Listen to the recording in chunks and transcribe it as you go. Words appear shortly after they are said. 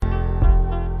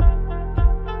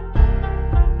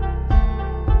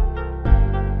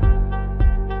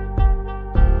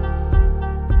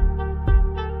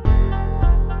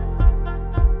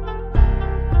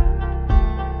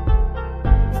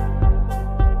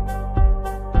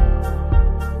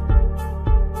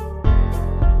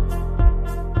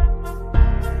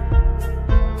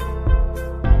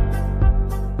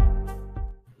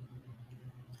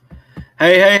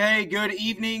Hey, good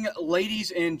evening, ladies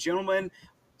and gentlemen.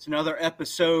 It's another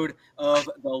episode of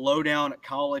the Lowdown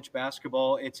College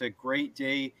Basketball. It's a great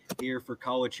day here for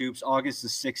college hoops. August the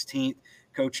 16th,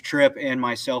 Coach Tripp and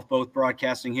myself both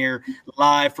broadcasting here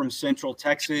live from Central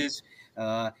Texas.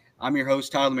 I'm your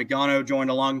host, Tyler McDonough, joined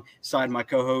alongside my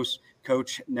co-host,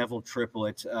 Coach Neville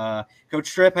Triplett.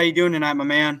 Coach Tripp, how you doing tonight, my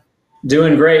man?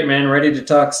 Doing great, man. Ready to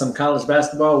talk some college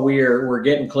basketball. We're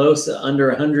getting close, under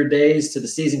 100 days to the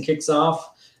season kicks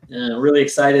off. Really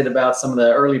excited about some of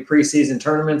the early preseason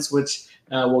tournaments, which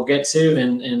we'll get to,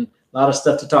 and a lot of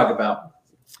stuff to talk about.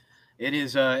 It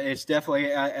is. It's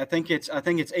definitely. I think it's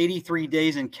 83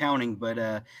 days and counting. But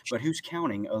who's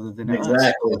counting other than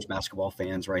us college basketball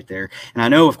fans, right there? And I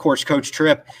know, of course, Coach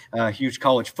Tripp, a huge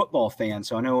college football fan.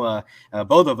 So I know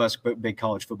both of us big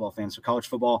college football fans. So college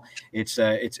football, it's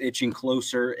itching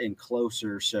closer and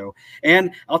closer. So,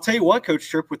 and I'll tell you what, Coach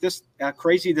Tripp, with this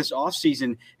crazy this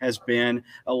offseason has been,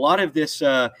 a lot of this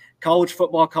college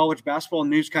football, college basketball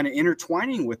news kind of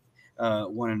intertwining with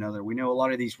one another. We know a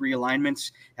lot of these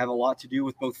realignments have a lot to do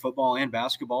with both football and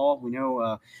basketball. We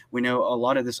know a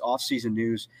lot of this offseason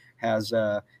news has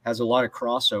a lot of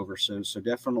crossover. So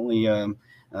definitely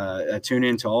tune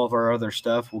into all of our other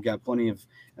stuff. We've got plenty of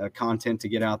content to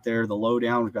get out there. The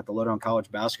Lowdown, we've got the Lowdown College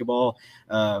Basketball.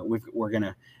 We're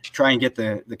gonna try and get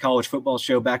the college football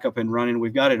show back up and running.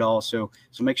 We've got it all. So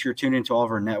make sure you tune into all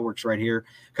of our networks right here.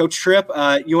 Coach Tripp,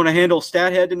 you want to handle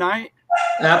Stathead tonight?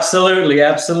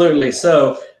 Absolutely.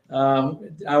 So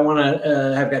I want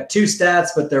to I've got two stats,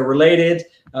 but they're related.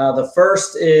 The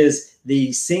first is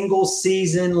the single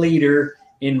season leader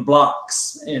in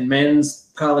blocks in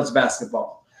men's college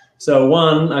basketball. So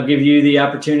one, I'll give you the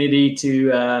opportunity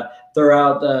to throw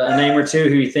out a name or two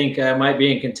who you think might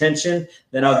be in contention.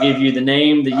 Then I'll give you the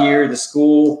name, the year, the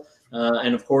school,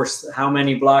 and of course, how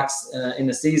many blocks in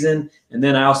the season. And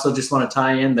then I also just want to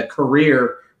tie in the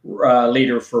career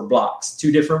leader for blocks.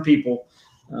 Two different people.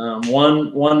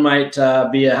 One might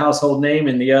be a household name,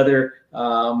 and the other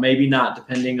maybe not,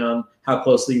 depending on how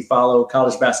closely you follow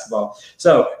college basketball.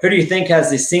 So who do you think has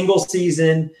the single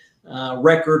season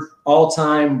record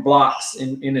all-time blocks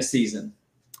in a season?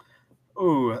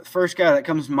 Ooh, first guy that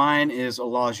comes to mind is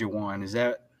Olajuwon. Is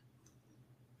that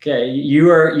okay?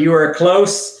 You are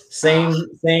close.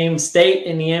 Same state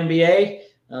in the NBA.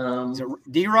 Is it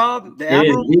D-Rob, the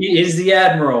Admiral? It is the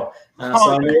Admiral.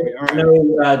 So I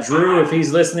know Drew, if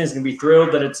he's listening, is going to be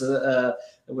thrilled that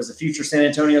it was a future San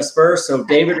Antonio Spurs. So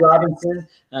David Robinson,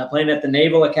 playing at the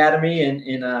Naval Academy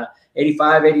in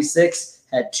 85, 86,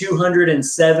 had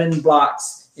 207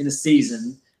 blocks in a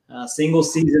season, single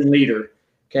season leader.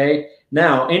 Okay.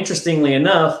 Now, interestingly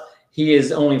enough, he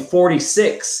is only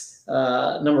 46,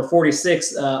 number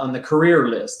 46 on the career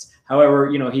list. However,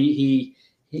 he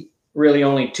really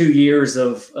only 2 years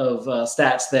of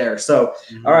stats there. So,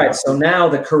 all right. So now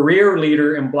the career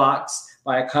leader in blocks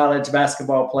by a college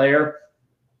basketball player.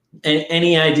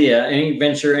 Any idea, any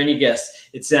venture, any guess?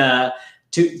 It's the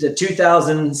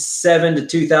 2007 to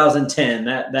 2010,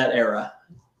 that era.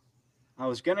 I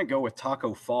was going to go with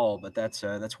Taco Fall, but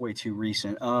that's way too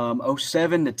recent.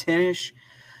 07 to 10-ish.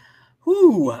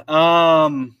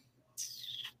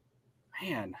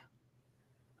 Man.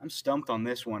 I'm stumped on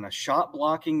this one. A shot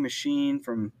blocking machine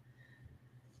from.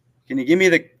 Can you give me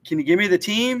the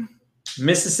team?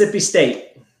 Mississippi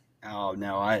State. Oh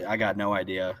no, I got no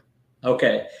idea.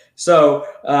 Okay, so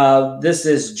this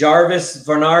is Jarvis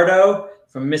Varnado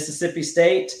from Mississippi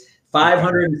State,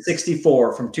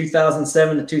 564 from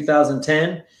 2007 to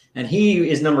 2010, and he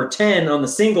is number 10 on the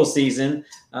single season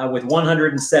with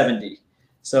 170.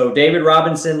 So David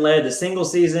Robinson led the single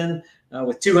season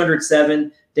with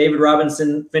 207. David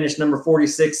Robinson finished number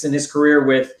 46 in his career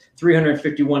with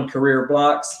 351 career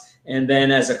blocks. And then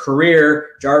as a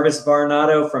career, Jarvis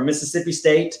Varnado from Mississippi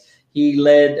State, he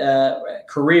led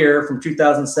career from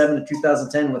 2007 to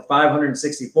 2010 with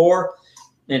 564.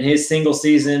 And his single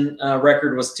season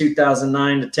record was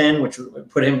 2009 to 10, which would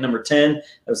put him number 10. That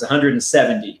was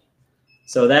 170.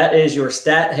 So that is your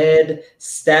stat head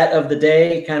stat of the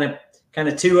day, kind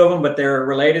of two of them, but they're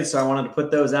related. So I wanted to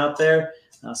put those out there.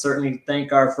 Certainly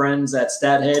thank our friends at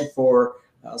StatHead for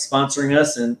sponsoring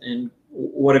us, and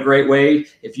what a great way.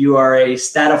 If you are a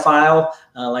statophile,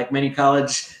 like many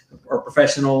college or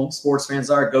professional sports fans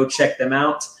are, go check them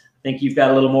out. I think you've got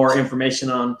a little more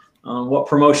information on what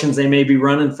promotions they may be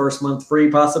running, first month free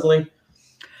possibly.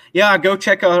 Yeah, go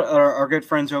check out our good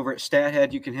friends over at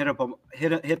StatHead. You can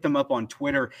hit them up on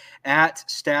Twitter at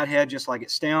StatHead, just like it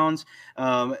sounds.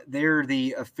 They're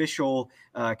the official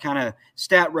kind of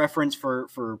stat reference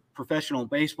for professional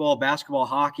baseball, basketball,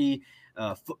 hockey,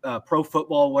 pro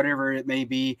football, whatever it may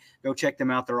be. Go check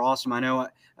them out. They're awesome. I know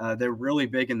they're really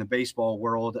big in the baseball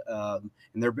world, and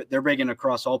they're big in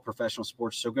across all professional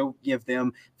sports. So go give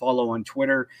them follow on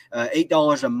Twitter.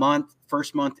 $8 a month.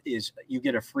 First month is you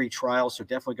get a free trial. So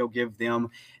definitely go give them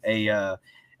a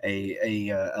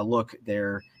look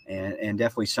there, and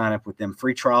definitely sign up with them.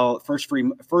 Free trial.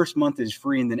 First month is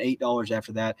free, and then $8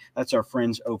 after that. That's our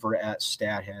friends over at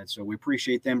StatHead. So we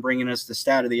appreciate them bringing us the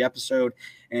stat of the episode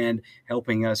and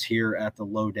helping us here at the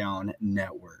Lowdown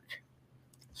Network.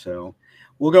 So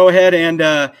we'll go ahead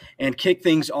and kick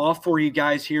things off for you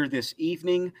guys here this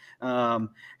evening. How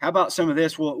about some of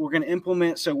this? We're going to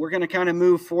implement. So we're going to kind of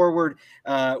move forward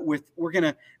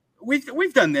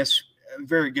we've done this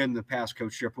very good in the past,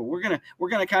 Coach Tripp, but we're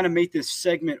gonna kind of make this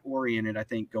segment oriented, I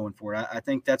think, going forward. I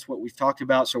think that's what we've talked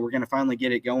about, so we're gonna finally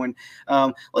get it going.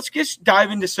 Let's just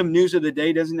dive into some news of the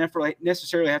day. Doesn't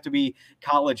necessarily have to be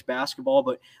college basketball,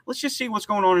 but let's just see what's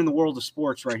going on in the world of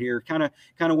sports right here. Kind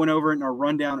of went over it in our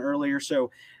rundown earlier,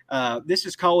 so this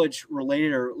is college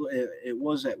related, or it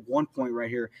was at one point right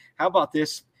here. How about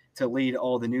this to lead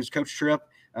all the news, Coach Tripp?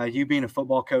 You being a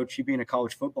football coach, you being a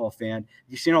college football fan,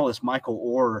 you've seen all this Michael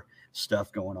Orr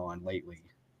stuff going on lately.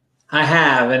 I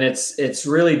have, and it's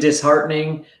really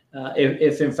disheartening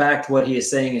if in fact what he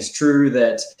is saying is true,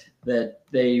 that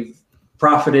they've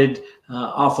profited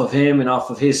off of him and off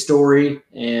of his story,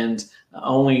 and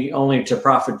only to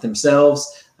profit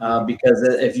themselves. Because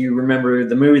if you remember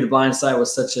the movie The Blind Side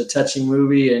was such a touching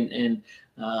movie and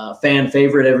fan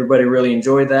favorite, everybody really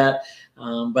enjoyed that.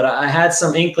 But I had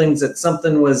some inklings that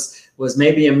something was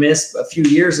maybe amiss. A few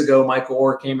years ago, Michael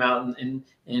Orr came out and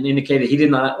indicated he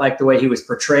did not like the way he was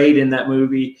portrayed in that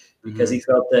movie, because he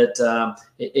felt that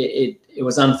it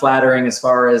was unflattering as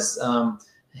far as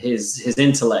his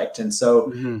intellect. And so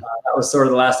that was sort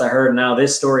of the last I heard. Now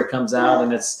this story comes out,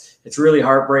 and it's really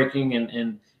heartbreaking,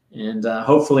 and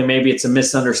hopefully maybe it's a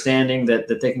misunderstanding that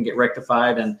they can get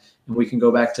rectified, and we can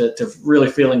go back to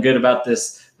really feeling good about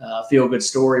this feel-good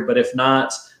story. But if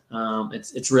not,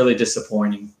 it's really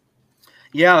disappointing.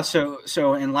 Yeah.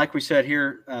 So, and like we said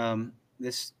here,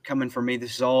 this coming from me,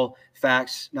 this is all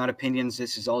facts, not opinions.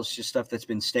 This is all just stuff that's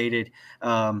been stated.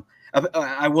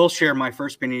 I will share my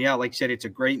first opinion. Yeah, like you said, it's a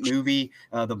great movie.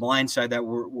 The Blind Side that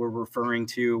we're referring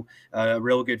to, a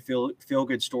real good feel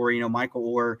good story. You know, Michael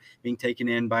Orr being taken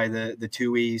in by the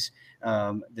Tuohys,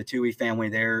 the Tuohy family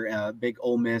there, big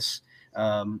Ole Miss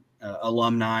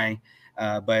alumni.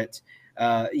 But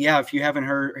if you haven't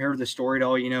heard the story at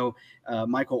all, you know,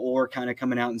 Michael Orr kind of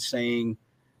coming out and saying,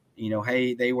 you know,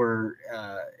 hey, they were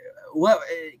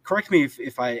correct me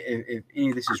if any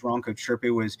of this is wrong, Coach Tripp.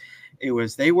 It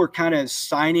was they were kind of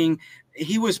signing.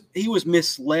 He was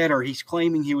misled, or he's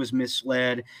claiming he was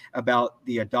misled about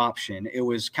the adoption. It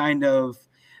was kind of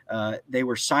they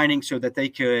were signing so that they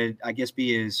could, I guess,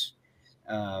 be his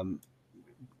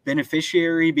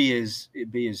beneficiary, be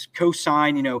his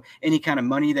co-sign. You know, any kind of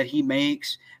money that he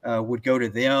makes would go to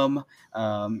them.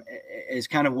 Is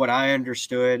kind of what I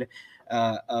understood.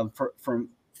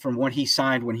 From when he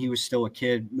signed when he was still a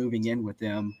kid, moving in with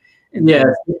them.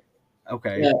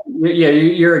 Okay. Yeah,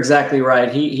 you're exactly right.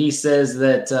 He says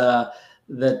that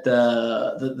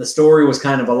the story was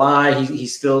kind of a lie.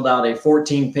 He's filled out a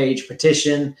 14-page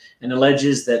petition and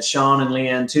alleges that Sean and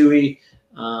Leanne Tuohy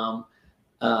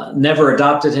never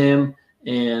adopted him,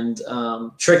 and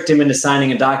tricked him into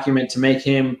signing a document to make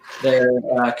him their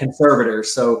conservator,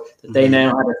 so that they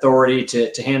now had authority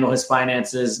to handle his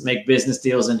finances, make business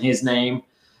deals in his name.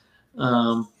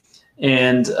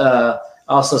 And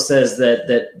also says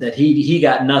that he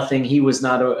got nothing. He was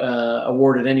not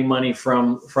awarded any money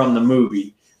from the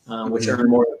movie, which earned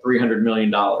more than $300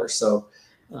 million. So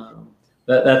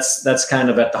that's kind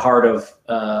of at the heart of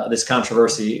this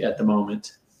controversy at the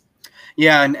moment.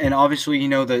 Yeah, and obviously, you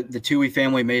know, the Tuohy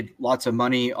family made lots of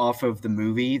money off of the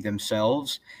movie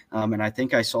themselves. And I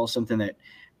think I saw something that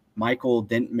Michael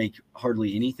didn't make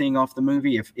hardly anything off the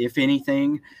movie, if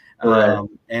anything. Right.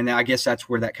 And I guess that's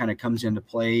where that kind of comes into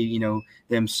play, you know,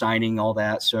 them signing all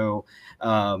that. So,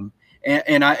 and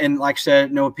like I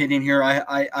said, no opinion here.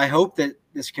 I hope that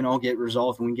this can all get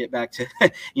resolved and we can get back to,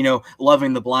 you know,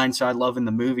 loving The Blind Side, loving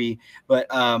the movie. But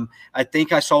I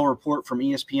think I saw a report from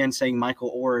ESPN saying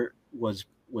Michael Orr was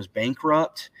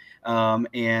bankrupt,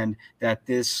 and that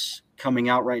this coming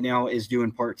out right now is due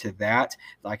in part to that.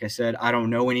 Like I said, I don't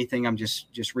know anything. I'm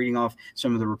just reading off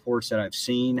some of the reports that I've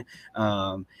seen.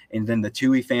 And then the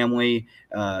Tuohy family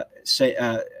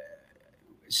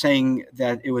saying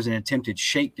that it was an attempted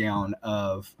shakedown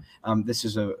of this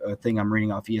is a thing I'm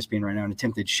reading off ESPN right now, an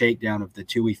attempted shakedown of the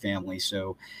Tuohy family.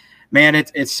 So Man,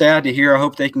 it's sad to hear. I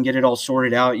hope they can get it all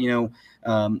sorted out.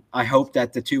 I hope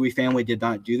that the Tui family did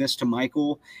not do this to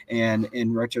Michael. And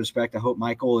in retrospect, I hope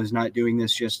Michael is not doing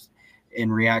this just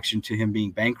in reaction to him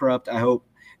being bankrupt. I hope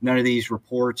none of these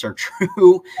reports are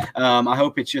true. I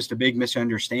hope it's just a big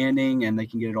misunderstanding and they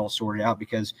can get it all sorted out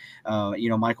because,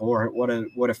 Michael,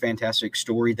 what a fantastic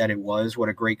story that it was. What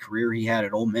a great career he had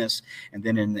at Ole Miss and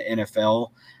then in the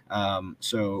NFL.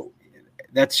 So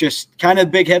that's just kind of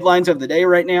big headlines of the day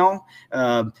right now.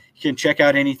 You can check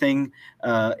out anything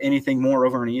more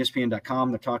over on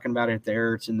ESPN.com. They're talking about it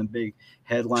there. It's in the big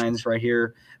headlines right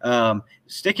here.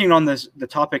 Sticking on the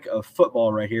topic of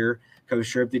football right here, Coach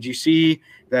Tripp, did you see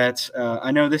that?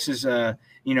 I know this is,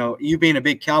 you being a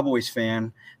big Cowboys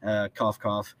fan, cough,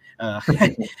 cough.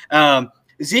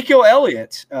 Ezekiel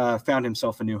Elliott found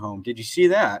himself a new home. Did you see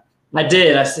that? I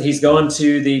did. He's going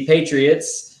to the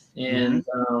Patriots, and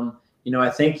I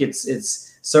think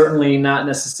it's certainly not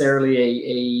necessarily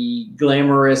a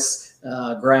glamorous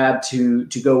grab to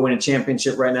go win a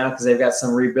championship right now because they've got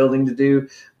some rebuilding to do.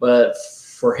 But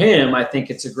for him, I think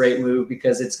it's a great move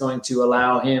because it's going to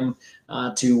allow him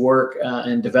to work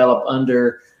and develop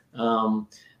under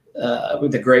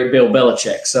with the great Bill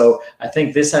Belichick. So I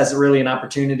think this has really an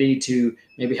opportunity to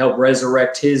maybe help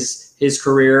resurrect his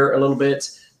career a little bit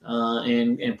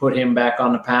and put him back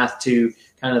on the path to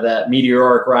kind of that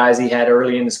meteoric rise he had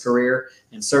early in his career.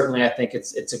 And certainly I think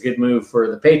it's a good move for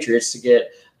the Patriots to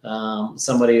get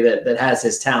somebody that has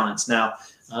his talents. Now,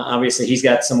 obviously, he's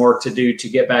got some work to do to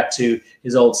get back to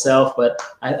his old self, but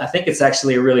I think it's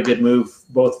actually a really good move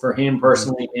both for him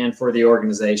personally and for the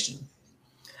organization.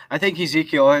 I think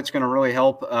Ezekiel, it's going to really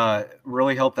help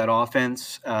that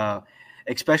offense,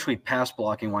 especially pass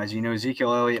blocking wise.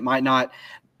 Ezekiel Elliott might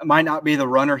not be the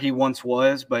runner he once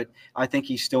was, but I think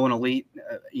he's still an elite,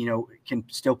 can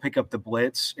still pick up the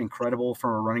blitz. Incredible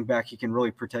from a running back. He can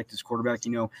really protect his quarterback.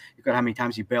 You've got how many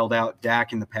times he bailed out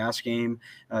Dak in the pass game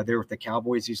there with the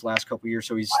Cowboys these last couple of years.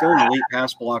 So he's still an elite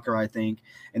pass blocker, I think,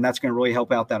 and that's going to really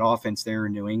help out that offense there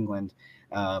in New England.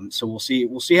 So we'll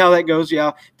see how that goes. Yeah,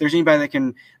 if there's anybody that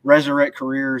can resurrect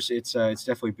careers, it's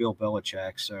definitely Bill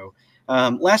Belichick. So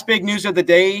last big news of the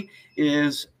day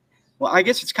is, well, I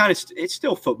guess it's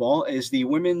still football, is the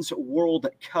Women's World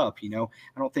Cup. I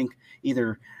don't think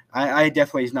either. I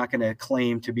definitely is not going to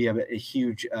claim to be a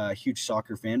huge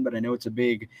soccer fan, but I know it's a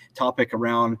big topic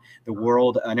around the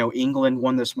world. I know England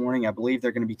won this morning. I believe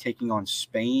they're going to be taking on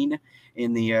Spain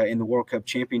in the World Cup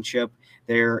Championship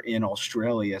there in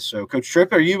Australia. So, Coach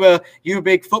Tripp, are you a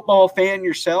big football fan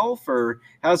yourself, or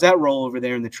how's that roll over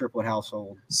there in the Triplett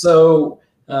household? So,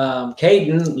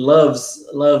 Caden loves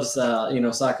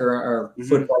soccer or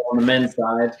football on the men's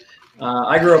side.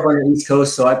 I grew up on the East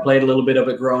Coast, so I played a little bit of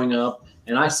it growing up,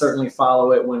 and I certainly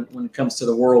follow it when it comes to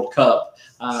the World Cup.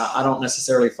 I don't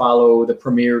necessarily follow the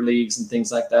Premier Leagues and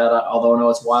things like that, although I know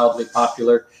it's wildly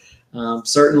popular.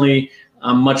 Certainly,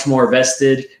 I'm much more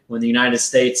vested when the United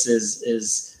States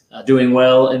is doing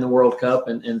well in the World Cup,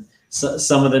 and so,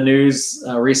 some of the news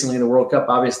recently in the World Cup,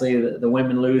 obviously the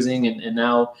women losing, and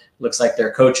now looks like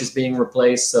their coach is being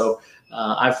replaced. So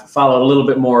I've followed a little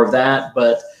bit more of that,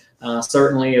 but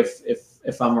certainly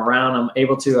if I'm around, I'm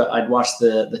able to, I'd watch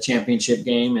the championship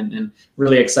game, and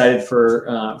really excited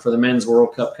for the men's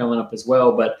World Cup coming up as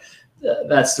well. But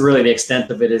that's really the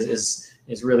extent of it is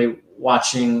really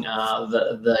watching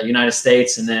the United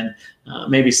States, and then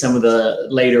maybe some of the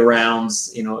later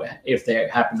rounds, if they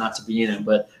happen not to be in it.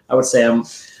 But I would say I'm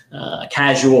a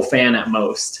casual fan at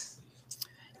most.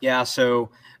 Yeah. So,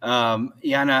 and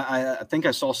I think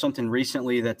I saw something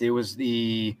recently that it was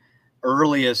the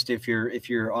earliest, if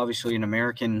you're obviously an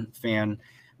American fan,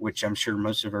 which I'm sure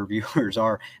most of our viewers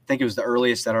are, I think it was the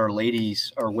earliest that our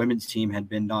women's team had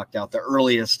been knocked out, the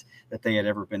earliest that they had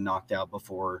ever been knocked out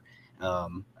before.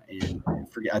 And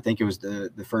I think it was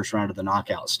the first round of the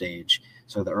knockout stage.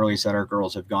 So the earliest that our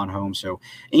girls have gone home. So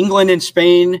England and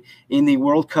Spain in the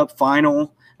World Cup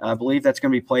final. I believe that's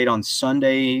going to be played on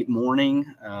Sunday morning,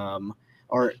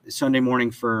 or Sunday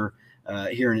morning for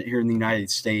here in the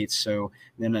United States. So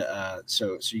then,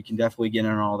 so you can definitely get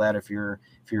in on all that if you're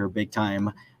a big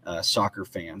time soccer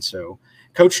fan. So,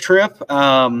 Coach Tripp,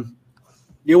 do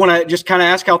you want to just kind of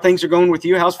ask how things are going with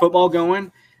you? How's football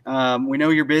going? We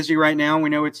know you're busy right now. We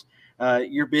know it's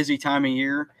your busy time of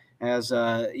year. As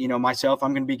myself,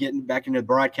 I'm going to be getting back into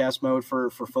broadcast mode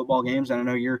for football games. And I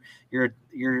know you're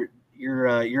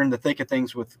in the thick of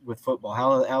things with football.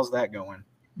 How's that going?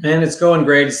 Man, it's going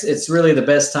great. It's really the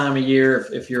best time of year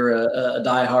if you're a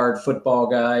diehard football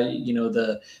guy. You know,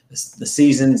 the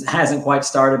season hasn't quite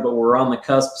started, but we're on the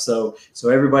cusp. So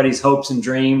everybody's hopes and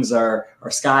dreams are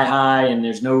sky high, and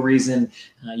there's no reason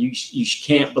you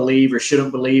can't believe or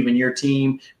shouldn't believe in your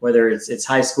team, whether it's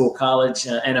high school, college,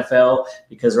 NFL.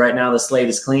 Because right now the slate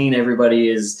is clean. Everybody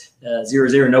is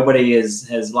 0-0. Nobody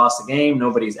has lost a game.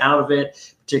 Nobody's out of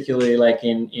it. Particularly like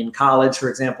in college, for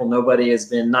example, nobody has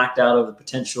been knocked out of the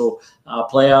potential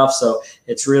playoffs. So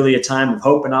it's really a time of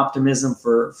hope and optimism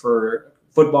for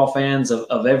football fans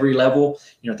of every level.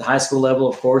 You know, at the high school level,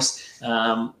 of course,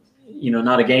 you know,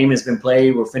 not a game has been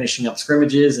played. We're finishing up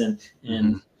scrimmages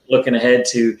and looking ahead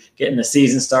to getting the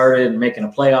season started and making a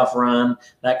playoff run,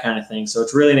 that kind of thing. So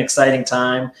it's really an exciting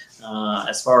time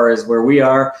as far as where we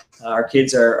are. Our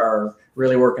kids are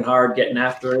really working hard, getting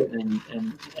after it,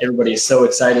 and everybody is so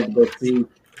excited to go see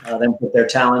them put their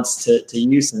talents to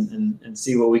use and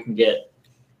see what we can get.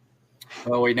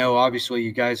 Well, we know obviously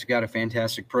you guys have got a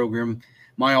fantastic program.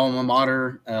 My alma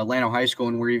mater, Llano High School,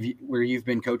 and where you've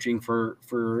been coaching for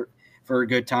a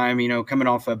good time. You know, coming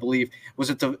off, I believe,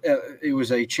 it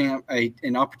was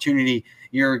an opportunity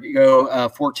a year ago,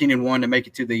 14-1 to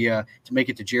make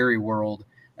it to Jerry World,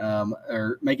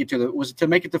 or make it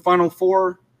to Final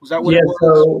Four. Was that what it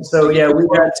was? So yeah,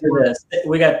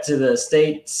 we got to the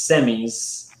state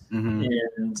semis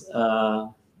and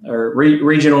or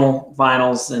regional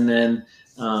finals, and then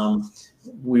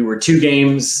we were 2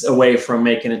 games away from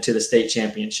making it to the state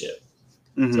championship.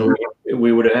 So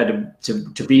we would have had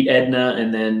to beat Edna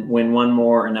and then win one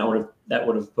more, and that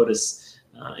would have put us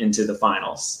into the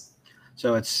finals.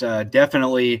 So it's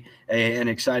definitely an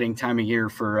exciting time of year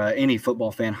for any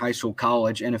football fan, high school,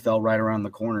 college, NFL right around the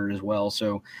corner as well.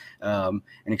 So, and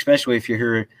especially if you're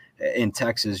here in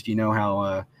Texas, you know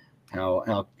how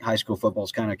high school football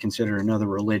is kind of considered another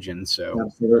religion. So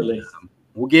absolutely.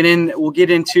 We'll get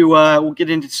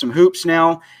into some hoops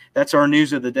now. That's our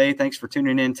news of the day. Thanks for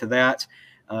tuning in to that.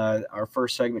 Our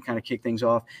first segment kind of kicked things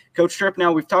off. Coach Tripp,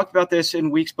 now we've talked about this in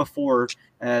weeks before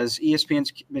as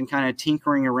ESPN's been kind of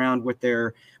tinkering around with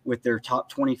their top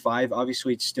 25.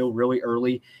 Obviously, it's still really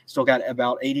early. Still got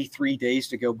about 83 days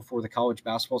to go before the college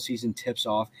basketball season tips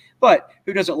off. But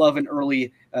who doesn't love an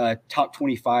early top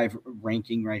 25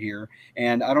 ranking right here?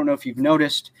 And I don't know if you've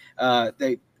noticed,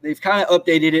 they've kind of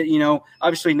updated it. You know,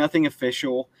 obviously nothing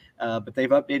official, but they've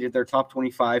updated their top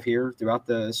 25 here throughout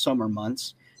the summer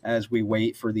months as we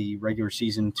wait for the regular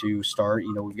season to start.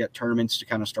 You know, we've got tournaments to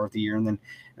kind of start the year, and then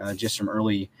just some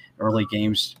early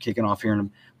games kicking off here in a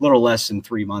little less than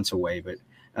 3 months away. But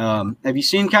have you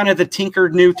seen kind of the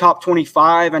tinkered new top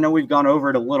 25? I know we've gone over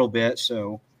it a little bit.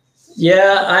 So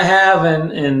yeah, I have,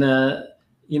 and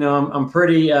you know, I'm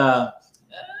pretty.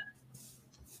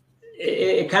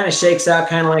 It kind of shakes out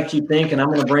kind of like you think, and I'm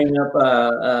going to bring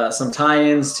up some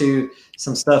tie-ins to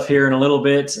some stuff here in a little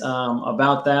bit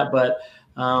about that, but.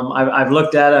 I've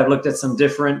looked at some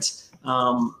different,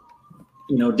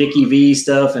 you know, Dickie V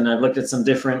stuff, and I've looked at some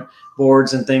different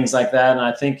boards and things like that. And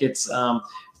I think it's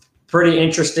pretty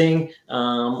interesting. A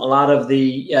lot of the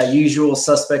usual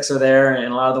suspects are there,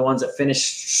 and a lot of the ones that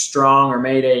finished strong or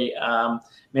made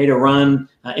a run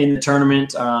in the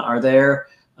tournament are there.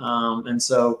 And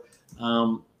so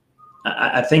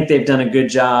I think they've done a good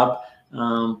job.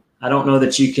 I don't know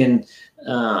that you can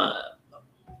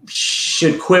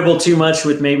should quibble too much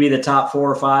with maybe the top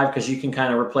 4 or 5, because you can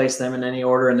kind of replace them in any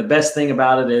order. And the best thing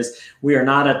about it is we are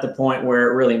not at the point where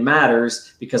it really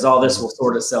matters, because all this will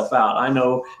sort itself out. I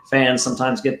know fans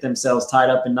sometimes get themselves tied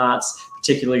up in knots,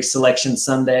 particularly Selection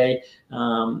Sunday.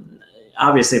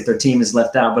 Obviously, if their team is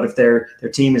left out, but if their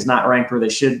team is not ranked where they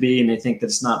should be and they think that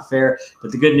it's not fair.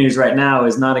 But the good news right now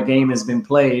is not a game has been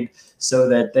played so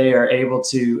that they are able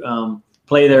to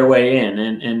play their way in.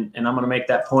 And I'm going to make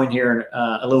that point here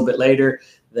a little bit later,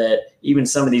 that even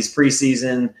some of these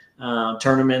preseason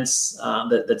tournaments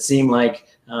that seem like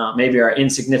maybe are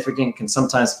insignificant can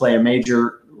sometimes play a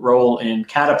major role in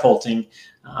catapulting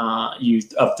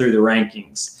youth up through the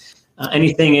rankings.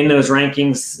 Anything in those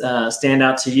rankings stand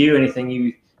out to you?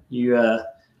 Anything you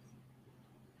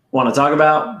want to talk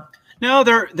about? No,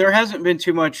 there hasn't been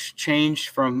too much change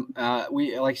from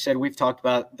like I said, we've talked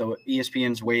about the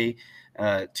ESPN's way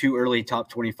too early top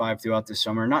 25 throughout the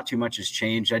summer. Not too much has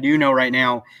changed. I do know right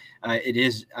now it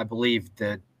is, I believe,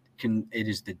 it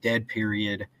is the dead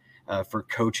period for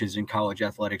coaches in college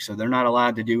athletics. So they're not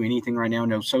allowed to do anything right now.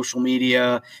 No social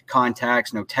media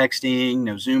contacts, no texting,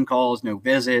 no Zoom calls, no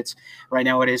visits. Right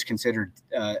now it is considered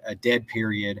a dead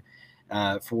period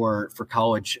for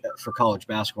college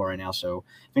basketball right now. So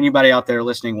if anybody out there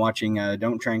listening, watching,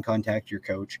 don't try and contact your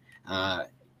coach.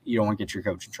 you don't want to get your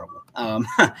coach in trouble.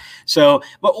 But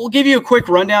we'll give you a quick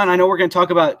rundown. I know we're going to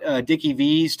talk about Dickie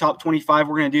V's top 25.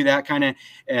 We're going to do that kind of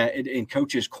in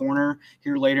Coach's Corner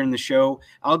here later in the show.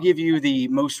 I'll give you the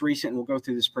most recent. We'll go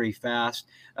through this pretty fast.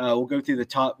 We'll go through the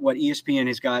top, what ESPN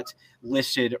has got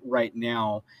listed right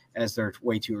now as their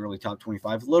way too early top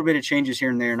 25. A little bit of changes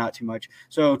here and there, not too much.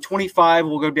 So 25,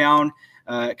 we'll go down.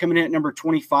 Coming in at number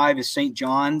 25 is St.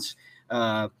 John's.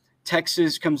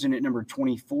 Texas comes in at number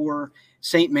 24.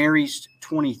 St. Mary's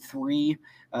 23.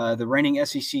 The reigning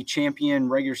SEC champion,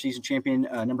 regular season champion,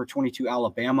 number 22,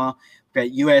 Alabama.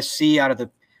 We've got USC out of the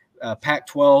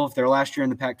Pac-12. Their last year in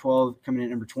the Pac-12 coming in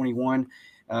at number 21.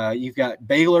 You've got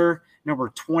Baylor, number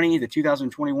 20, the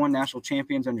 2021 national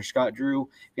champions under Scott Drew.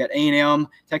 You've got A&M,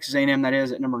 Texas A&M, that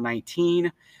is, at number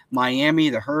 19. Miami,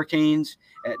 the Hurricanes,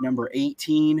 at number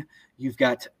 18. You've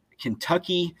got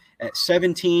Kentucky at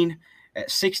 17. At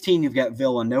 16, you've got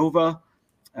Villanova.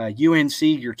 UNC,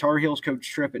 your Tar Heels, Coach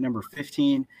Tripp at number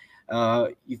 15.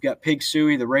 You've got Pig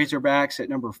Suey, the Razorbacks, at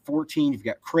number 14. You've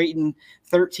got Creighton,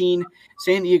 13.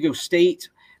 San Diego State,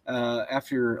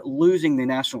 after losing the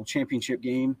national championship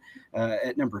game,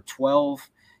 at number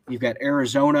 12. You've got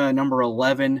Arizona, number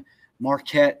 11.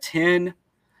 Marquette, 10.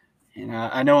 And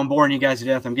I know I'm boring you guys to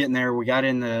death. I'm getting there. We got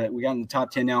in the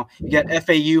top 10 now. You got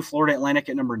FAU, Florida Atlantic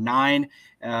at number 9.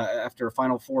 After a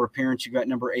Final Four appearance, you got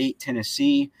number 8,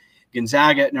 Tennessee.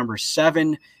 Gonzaga at number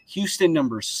 7, Houston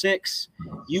number 6,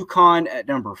 UConn at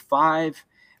number 5,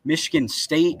 Michigan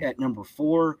State at number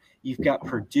 4. You've got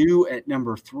Purdue at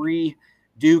number 3,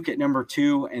 Duke at number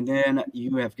 2, and then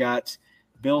you have got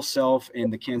Bill Self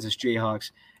and the Kansas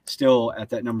Jayhawks still at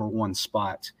that number 1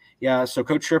 spot. Yeah, so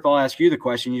Coach Tripp, I'll ask you the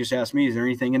question you just asked me. Is there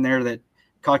anything in there that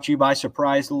caught you by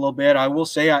surprise a little bit? I will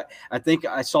say I think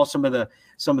I saw some of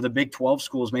the Big 12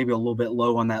 schools maybe a little bit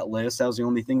low on that list. That was the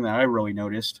only thing that I really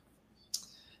noticed.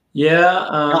 Yeah.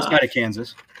 Outside of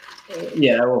Kansas.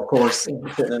 Yeah, well, of course.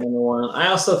 Number 1. I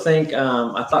also think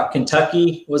I thought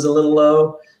Kentucky was a little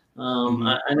low.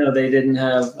 I know they didn't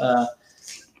have a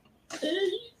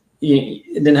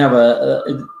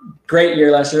great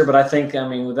year last year, but I think,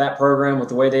 with that program, with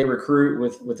the way they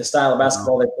recruit, with the style of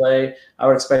basketball they play, I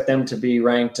would expect them to be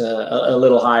ranked a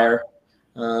little higher.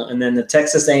 And then the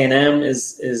Texas A&M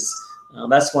is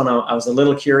that's one I was a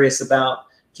little curious about,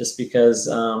 just because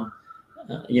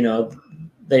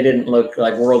they didn't look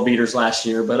like world beaters last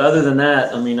year. But other than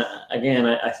that,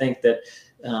 I think that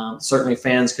certainly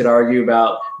fans could argue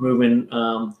about moving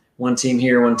one team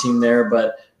here, one team there,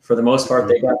 but for the most part,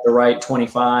 they got the right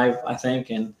 25, I think.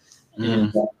 And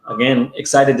again,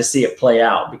 excited to see it play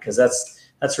out, because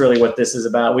that's really what this is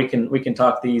about. We can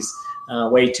talk these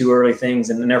way too early things,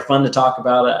 and they're fun to talk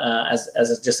about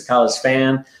as just a college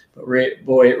fan. But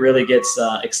boy, it really gets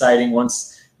exciting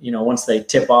once they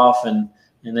tip off, and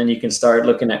then you can start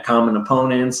looking at common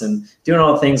opponents and doing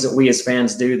all the things that we as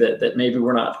fans do that maybe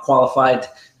we're not qualified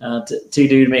to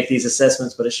do to make these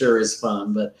assessments, but it sure is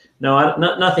fun. But no,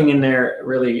 nothing in there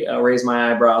really raised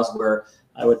my eyebrows where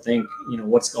I would think,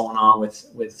 what's going on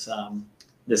with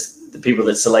the people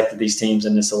that selected these teams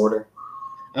in this order.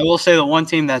 I will say the one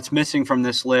team that's missing from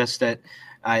this list that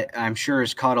I'm sure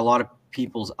has caught a lot of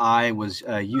people's eye was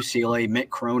UCLA, Mick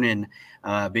Cronin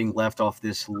being left off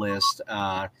this list.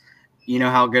 You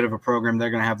know how good of a program they're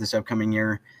going to have this upcoming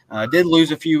year. Did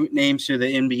lose a few names to the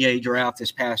NBA draft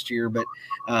this past year, but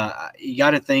you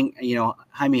got to think,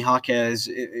 Jaime Jaquez,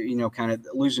 kind of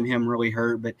losing him really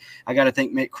hurt. But I got to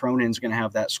think Mick Cronin's going to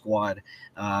have that squad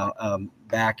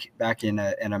back in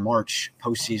a March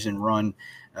postseason run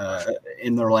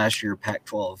in their last year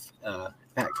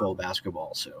Pac-12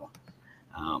 basketball. So,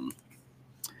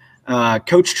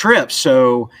 Coach Tripp.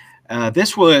 So.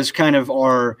 This was kind of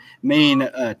our main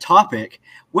topic.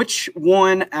 Which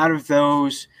one out of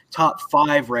those top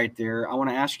 5 right there, I want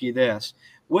to ask you this.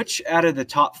 Which out of the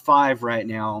top 5 right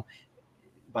now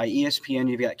by ESPN,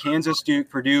 you've got Kansas, Duke,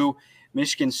 Purdue,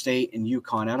 Michigan State, and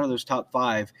UConn. Out of those top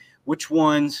 5, which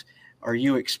ones are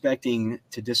you expecting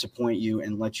to disappoint you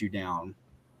and let you down?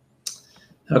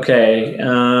 Okay.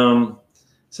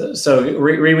 So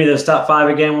read me those top 5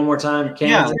 again one more time.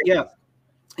 Kansas. Yeah.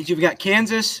 You've got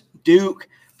Kansas, Duke,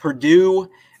 Purdue,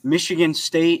 Michigan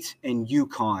State, and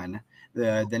UConn.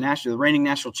 The reigning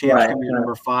national champions coming in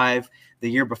number 5.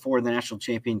 The year before, the national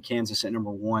champion Kansas at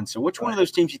number 1. So, which one of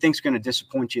those teams you think is going to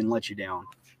disappoint you and let you down?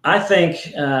 I think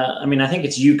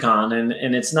it's UConn,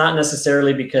 and it's not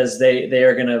necessarily because they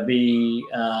are going to be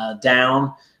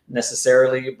down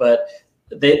necessarily, but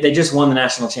they just won the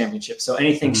national championship. So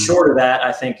anything short of that,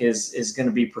 I think, is going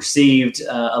to be perceived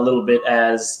a little bit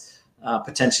as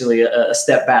potentially a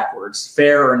step backwards,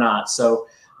 fair or not. So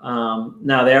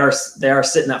Now they are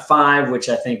sitting at 5, which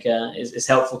I think is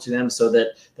helpful to them, so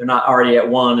that they're not already at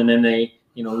 1 and then they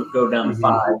go down to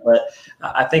 5. But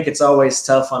I think it's always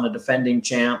tough on a defending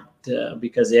champ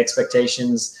because the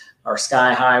expectations are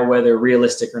sky high, whether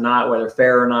realistic or not, whether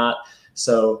fair or not.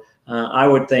 So I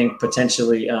would think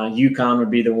potentially UConn would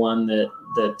be the one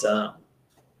that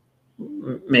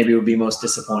maybe would be most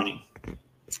disappointing.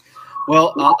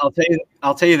 Well,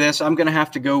 I'll tell you this. I'm going to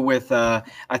have to go with I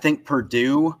think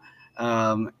Purdue,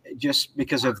 just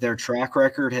because of their track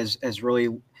record has really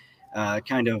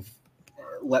kind of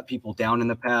let people down in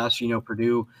the past.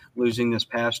 Purdue losing this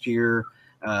past year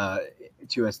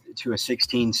to a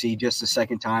 16 seed, just the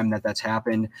second time that's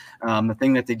happened. The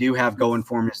thing that they do have going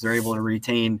for them is they're able to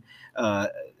retain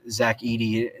Zach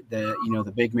Edey,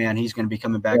 the big man. He's going to be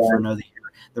coming back for another year.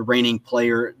 The reigning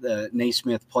player, the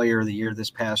Naismith Player of the Year this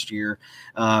past year.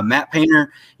 Matt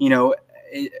Painter, and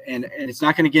it's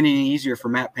not going to get any easier for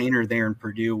Matt Painter there in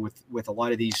Purdue with a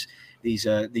lot of these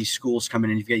schools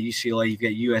coming in. You've got UCLA, you've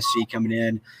got USC coming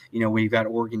in. When you've got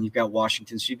Oregon, you've got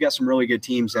Washington. So you've got some really good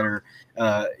teams that are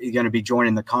going to be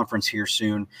joining the conference here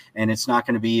soon, and it's not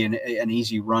going to be an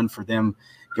easy run for them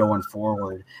going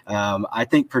forward. I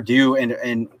think Purdue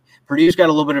and Purdue's got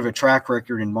a little bit of a track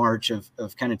record in March of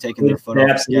kind of taking their foot off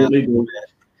the gas a little bit.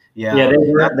 Yeah,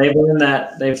 they've earned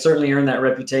that. They've certainly earned that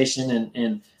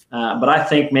reputation, but I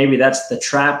think maybe that's the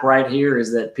trap right here,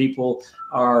 is that people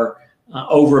are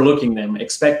overlooking them,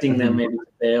 expecting them maybe to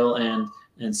fail,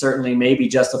 and certainly maybe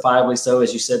justifiably so.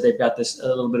 As you said, they've got a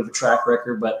little bit of a track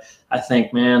record, but I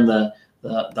think, man, the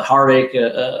heartache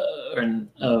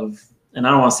and I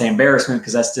don't want to say embarrassment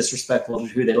because that's disrespectful to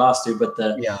who they lost to, but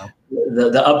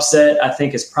the upset, I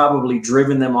think, has probably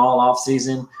driven them all off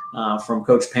season from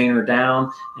Coach Painter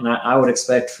down, and I would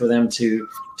expect for them to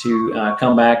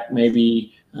come back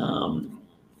maybe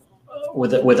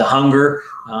with a hunger,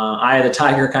 eye of the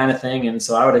tiger kind of thing, and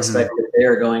so I would expect that they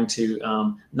are going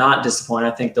to not disappoint.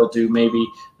 I think they'll do maybe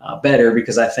better,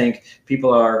 because I think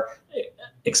people are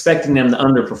expecting them to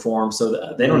underperform, so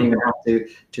that they don't even have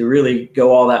to really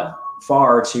go all that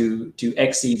far to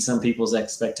exceed some people's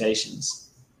expectations.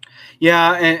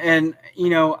 Yeah, and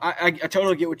I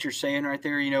totally get what you're saying right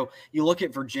there. You look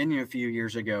at Virginia a few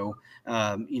years ago.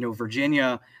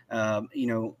 Virginia,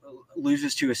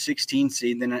 loses to a 16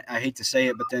 seed. Then I hate to say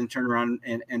it, but then turn around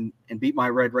and beat my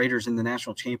Red Raiders in the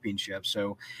national championship.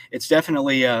 So it's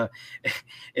definitely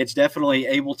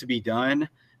able to be done.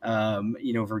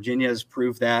 Virginia has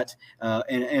proved that,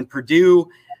 and Purdue.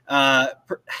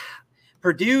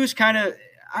 Purdue's kind of,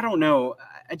 I don't know.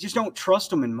 I just don't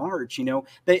trust them in March.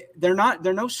 They're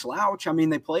no slouch. I mean,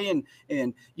 they play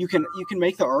and you can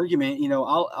make the argument.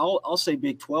 I'll say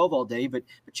Big 12 all day, but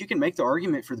you can make the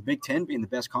argument for the Big 10 being the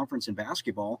best conference in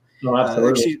basketball. No,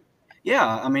 absolutely.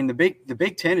 I mean, the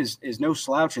Big 10 is no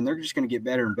slouch, and they're just going to get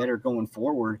better and better going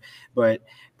forward. But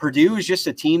Purdue is just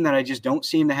a team that I just don't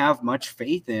seem to have much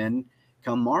faith in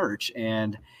come March,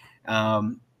 and I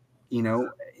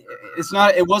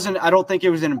don't think it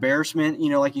was an embarrassment,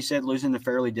 like you said, losing to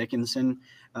Fairleigh Dickinson,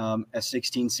 a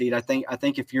 16 seed. I think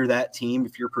if you're that team,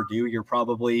 if you're Purdue, you're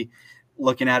probably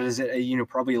looking at it as,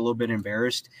 probably a little bit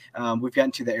embarrassed. We've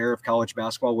gotten to the era of college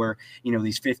basketball where,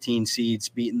 these 15 seeds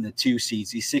beating the 2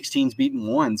 seeds, these 16s beating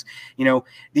 1s,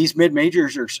 these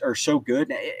mid-majors are so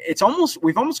good.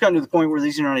 We've almost gotten to the point where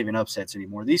these are not even upsets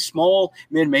anymore. These small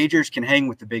mid-majors can hang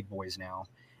with the big boys now.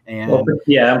 And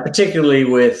particularly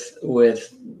with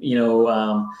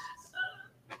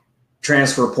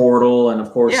transfer portal and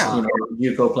of course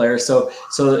JUCO players. So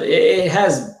it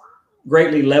has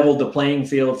greatly leveled the playing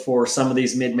field for some of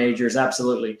these mid majors,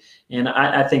 absolutely. And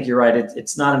I think you're right.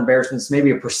 It's not embarrassment. It's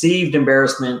maybe a perceived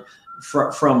embarrassment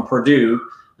from Purdue,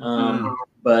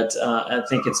 but I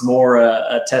think it's more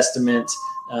a testament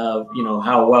of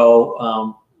how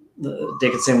well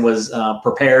Dickinson was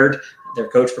prepared. Their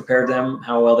coach prepared them,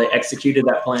 how well they executed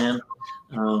that plan.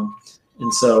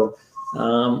 And so,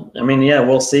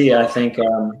 we'll see. I think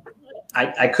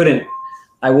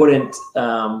I wouldn't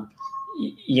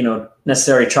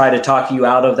necessarily try to talk you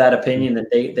out of that opinion that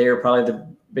they are probably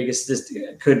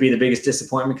could be the biggest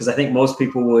disappointment, because I think most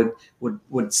people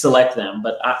would select them.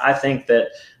 But I think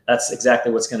that's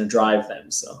exactly what's going to drive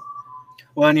them. So.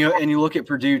 Well, and you look at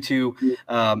Purdue too.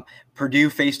 Purdue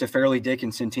faced a Fairleigh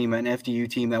Dickinson team, an FDU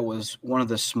team that was one of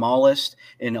the smallest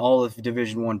in all of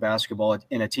Division I basketball,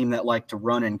 and a team that liked to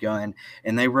run and gun,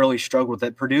 and they really struggled with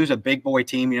that. Purdue's a big boy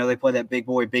team. You know, they play that big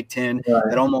boy Big Ten, Right.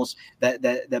 that almost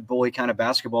that bully kind of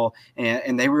basketball,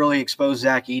 and they really exposed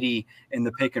Zach Edey in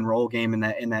the pick and roll game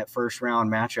in that first round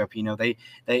matchup. You know, they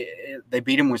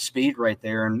beat him with speed right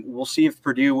there, and we'll see if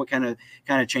Purdue, what kind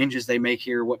of changes they make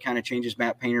here, what kind of changes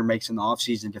Matt Painter makes in the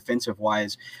offseason defensive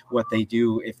wise, what they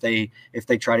do if they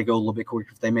try to go a little bit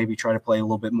quicker, if they maybe try to play a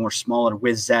little bit more smaller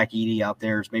with Zach Edey out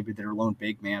there as maybe their lone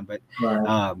big man. But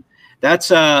Right. that's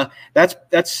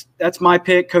my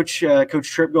pick, Coach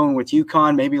Tripp going with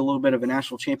UConn, maybe a little bit of a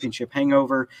national championship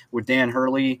hangover with Dan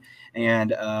Hurley,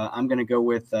 and I'm going to go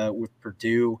with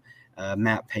Purdue,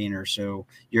 Matt Painter. So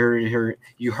you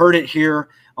heard it here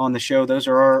on the show. Those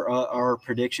are our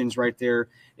predictions right there.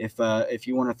 If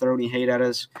you want to throw any hate at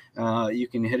us, you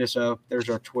can hit us up. There's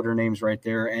our Twitter names right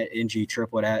there at NG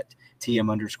at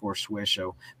TM_Swish.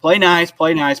 So play nice,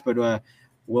 but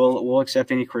we'll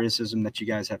accept any criticism that you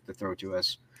guys have to throw to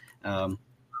us.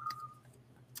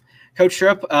 Coach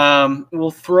Tripp,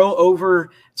 we'll throw over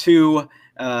to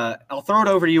I'll throw it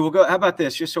over to you. We'll go. How about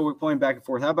this? Just so we're playing back and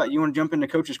forth. How about you want to jump into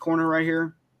Coach's Corner right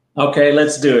here? Okay,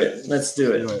 let's do it. Let's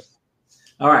do it.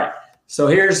 All right. So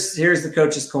here's the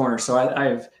Coach's Corner. So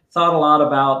I've thought a lot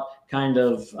about kind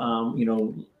of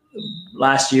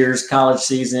last year's college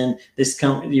season, this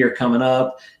year coming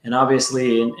up, and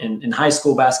obviously in high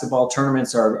school basketball,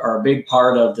 tournaments are a big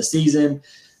part of the season.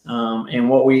 And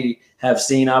what we have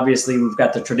seen, obviously, we've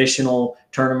got the traditional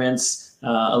tournaments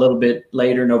a little bit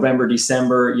later, November,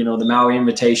 December, the Maui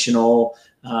Invitational,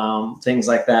 things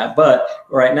like that. But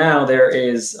right now there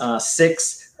is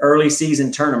 6 early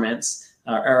season tournaments,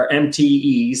 or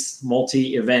MTEs,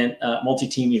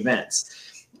 multi-team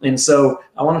events. And so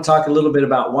I want to talk a little bit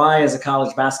about why, as a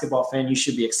college basketball fan, you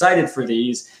should be excited for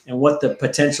these and what the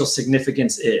potential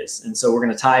significance is. And so we're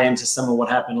going to tie into some of what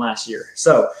happened last year.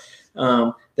 So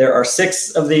there are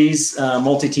 6 of these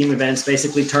multi-team events,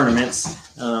 basically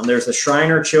tournaments. There's the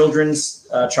Shriner Children's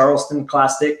Charleston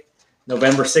Classic,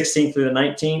 November 16th through the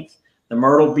 19th. The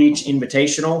Myrtle Beach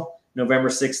Invitational, November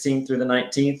 16th through the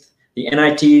 19th. The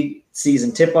NIT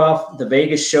Season Tip-Off, the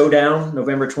Vegas Showdown,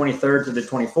 November 23rd through the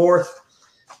 24th.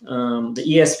 The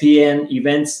ESPN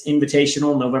Events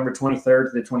Invitational, November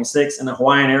 23rd to the 26th, and the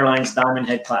Hawaiian Airlines Diamond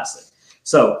Head Classic.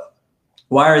 So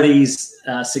why are these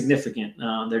significant?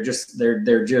 They're just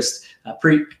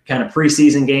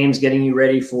preseason games, getting you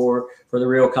ready for the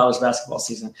real college basketball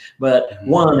season. But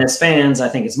one, as fans, I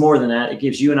think it's more than that. It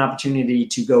gives you an opportunity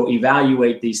to go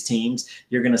evaluate these teams.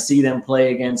 You're going to see them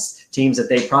play against teams that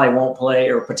they probably won't play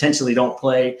or potentially don't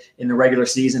play in the regular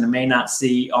season and may not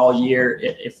see all year.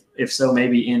 If so,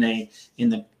 maybe in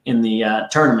the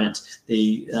tournament,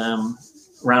 the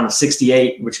round of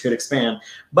 68, which could expand.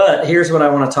 But here's what I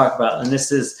want to talk about, and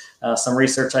this is some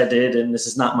research I did, and this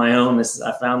is not my own.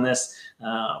 I found this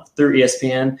through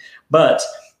ESPN. But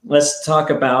let's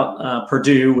talk about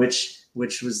Purdue, which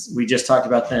was, we just talked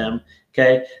about them.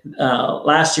 Okay,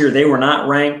 last year they were not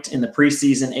ranked in the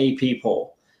preseason AP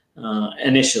poll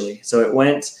initially, so it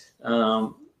went.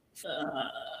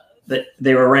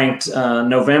 They were ranked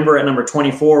November at number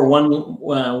 24.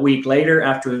 1 week later,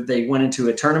 after they went into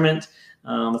a tournament,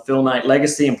 the Phil Knight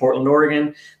Legacy in Portland,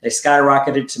 Oregon, they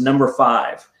skyrocketed to number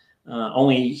 5.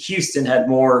 Only Houston had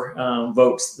more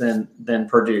votes than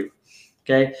Purdue.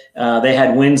 Okay, they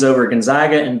had wins over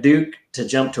Gonzaga and Duke to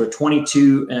jump to a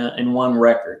 22-1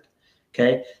 record.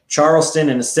 Okay, Charleston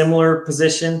in a similar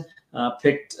position.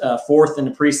 Picked 4th in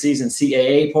the preseason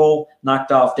CAA poll,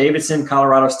 knocked off Davidson,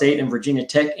 Colorado State, and Virginia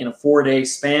Tech in a 4-day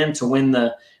span to win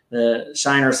the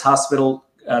Shiners Hospital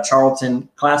Charlton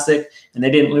Classic, and they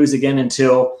didn't lose again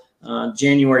until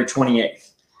January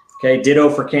 28th. Okay, ditto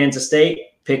for Kansas State,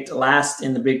 picked last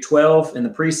in the Big 12 in the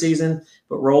preseason,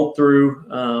 but rolled through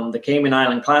the Cayman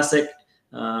Island Classic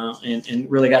and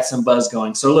really got some buzz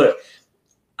going. So look,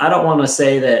 I don't want to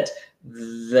say that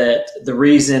the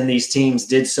reason these teams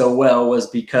did so well was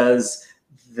because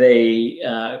they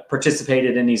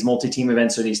participated in these multi-team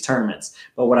events or these tournaments.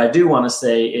 But what I do want to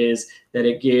say is that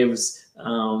it gives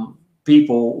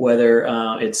people, whether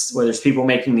it's people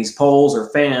making these polls or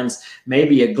fans,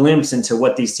 maybe a glimpse into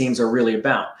what these teams are really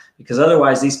about. Because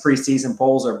otherwise, these preseason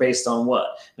polls are based on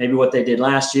what? Maybe what they did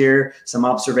last year, some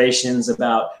observations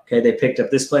about, okay, they picked up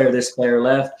this player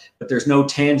left, but there's no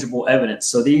tangible evidence.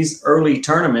 So these early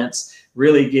tournaments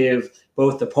really give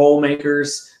both the poll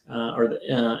makers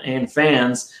and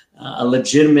fans a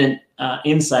legitimate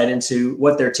insight into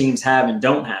what their teams have and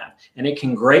don't have. and it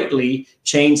can greatly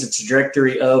change the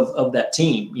trajectory of that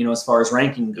team, as far as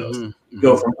ranking goes. Mm-hmm.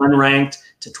 Go from unranked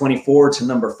to 24 to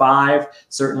number 5.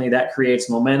 Certainly that creates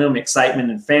momentum,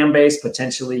 excitement, and fan base,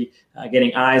 potentially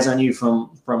getting eyes on you from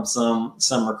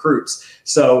some recruits.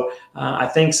 So I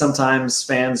think sometimes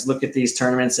fans look at these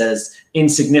tournaments as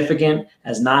insignificant,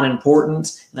 as not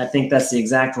important, and I think that's the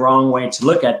exact wrong way to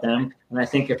look at them. And I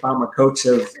think if I'm a coach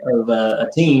of a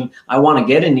team, I want to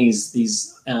get in these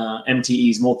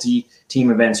MTEs,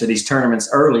 multi-team events, or these tournaments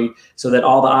early, so that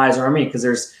all the eyes are on me, because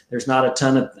there's not a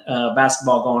ton of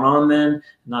basketball going on then,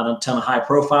 not a ton of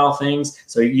high-profile things.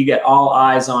 So you get all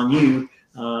eyes on you,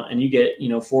 and you get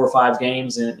 4 or 5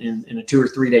 games in a 2 or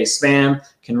 3 day span.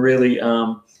 Can really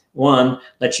one,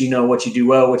 let you know what you do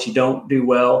well, what you don't do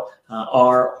well,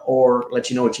 or let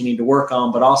you know what you need to work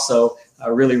on, but also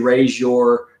really raise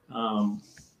your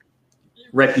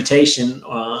reputation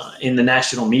in the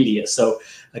national media. So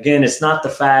again, it's not the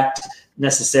fact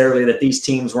necessarily that these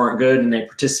teams weren't good and they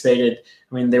participated.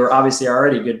 I mean, they were obviously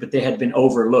already good, but they had been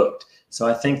overlooked. So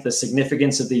I think the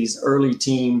significance of these early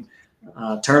team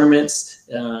tournaments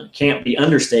can't be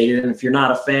understated. And if you're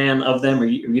not a fan of them, or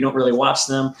you don't really watch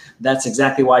them, that's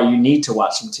exactly why you need to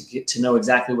watch them, to get to know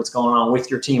exactly what's going on with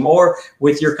your team or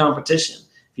with your competition.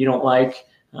 If you don't like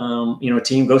a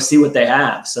team, go see what they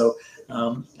have. So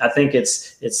I think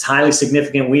it's highly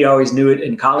significant. We always knew it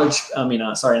in college. In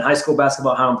high school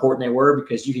basketball, how important they were,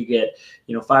 because you could get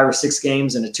 5 or 6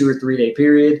 games in a 2 or 3 day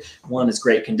period. One is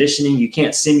great conditioning. You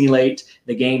can't simulate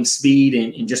the game speed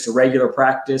in just a regular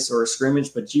practice or a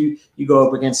scrimmage, but you go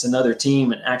up against another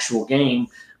team, an actual game.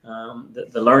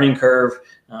 The learning curve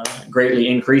greatly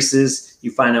increases.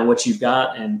 You find out what you've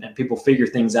got, and people figure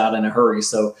things out in a hurry.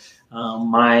 So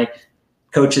my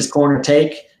coach's corner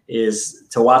take is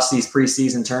to watch these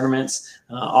preseason tournaments,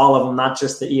 all of them, not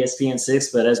just the ESPN 6,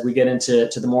 but as we get into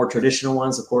the more traditional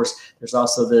ones. Of course, there's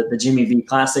also the Jimmy V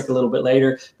Classic a little bit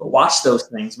later. But watch those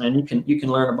things, man. You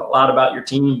can learn a lot about your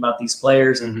team, about these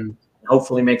players, and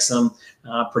hopefully make some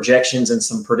projections and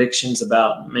some predictions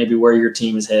about maybe where your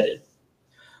team is headed.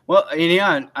 Well,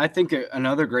 yeah, I think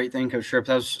another great thing, Coach Tripp,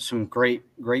 has some great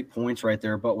points right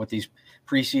there about what these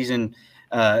preseason –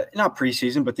 not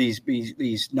preseason, but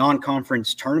these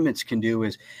non-conference tournaments can do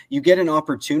is you get an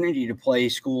opportunity to play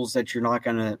schools that you're not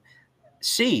going to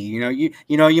see.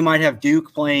 You might have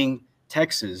Duke playing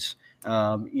Texas.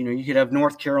 You could have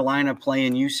North Carolina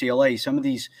playing UCLA. Some of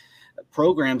these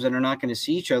programs that are not going to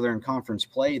see each other in conference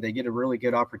play, they get a really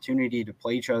good opportunity to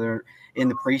play each other in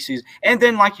the preseason. And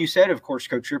then, like you said, of course,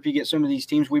 Coach Tripp, you get some of these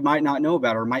teams we might not know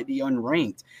about or might be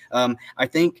unranked. I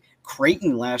think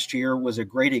Creighton last year was a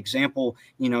great example.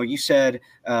 You said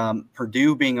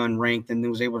Purdue being unranked and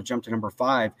then was able to jump to number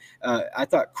 5. I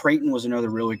thought Creighton was another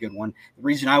really good one. The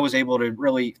reason I was able to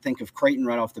really think of Creighton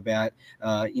right off the bat,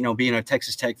 being a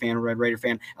Texas Tech fan, Red Raider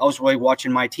fan, I was really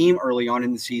watching my team early on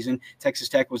in the season. Texas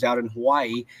Tech was out in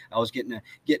Hawaii. I was getting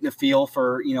a feel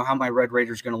for how my Red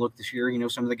Raiders going to look this year.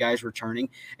 Some of the guys returning,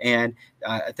 and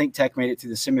I think Tech made it to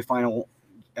the semifinal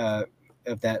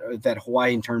of that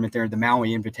Hawaiian tournament there, the Maui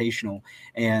Invitational,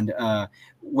 and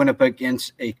went up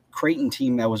against a Creighton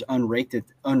team that was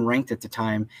unranked at the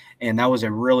time, and that was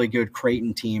a really good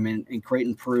Creighton team, and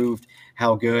Creighton proved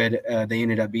how good they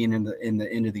ended up being in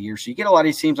the end of the year. So you get a lot of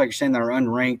these teams, like you're saying, that are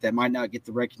unranked that might not get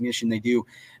the recognition they do.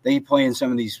 They play in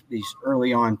some of these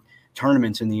early on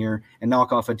tournaments in the year and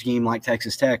knock off a team like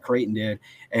Texas Tech, Creighton did,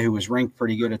 and who was ranked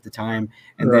pretty good at the time,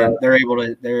 and then they're able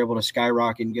to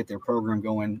skyrocket and get their program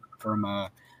going from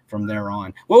there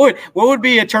on. What would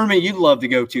be a tournament you'd love to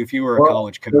go to if you were a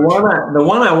college coach? The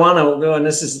one I want to go, and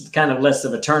this is kind of less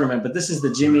of a tournament, but this is the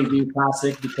Jimmy V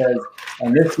Classic, because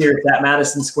this year it's at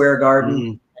Madison Square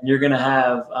Garden, and you're going to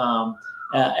have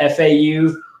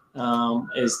FAU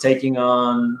is taking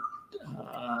on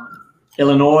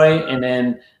Illinois, and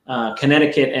then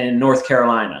Connecticut and North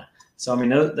Carolina. So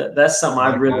that's something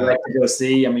I'd really like to go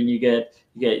see. You get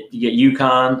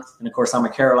UConn, and of course I'm a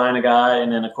Carolina guy, and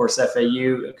then of course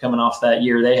FAU coming off that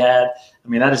year they had.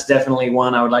 That is definitely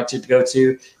one I would like to go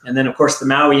to. And then of course the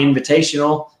Maui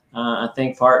Invitational. I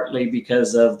think partly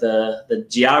because of the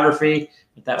geography,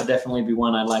 but that would definitely be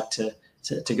one I'd like to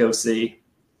go see.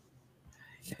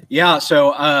 Yeah,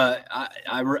 so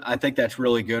I think that's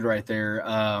really good right there.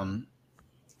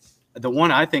 The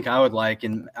one I think I would like,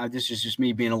 and this is just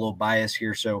me being a little biased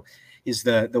here, so is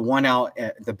the one out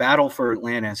at the Battle for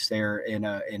Atlantis there in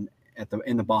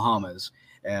the Bahamas.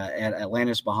 at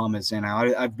Atlantis Bahamas, and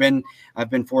I've been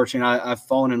fortunate. I've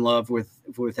fallen in love with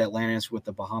Atlantis, with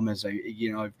the Bahamas.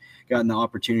 I've gotten the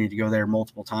opportunity to go there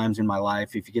multiple times in my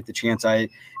life. If you get the chance,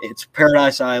 it's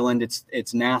Paradise Island,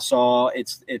 it's Nassau,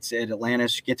 it's at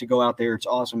Atlantis. You get to go out there. It's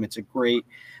awesome. It's a great.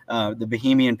 The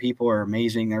Bahamian people are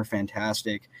amazing. They're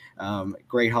fantastic.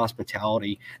 Great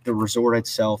hospitality. The resort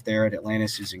itself there at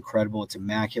Atlantis is incredible. It's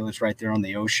immaculate. It's right there on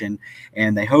the ocean.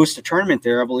 And they host a tournament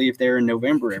there, I believe, there in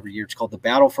November every year. It's called the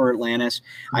Battle for Atlantis.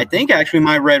 I think actually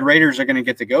my Red Raiders are going to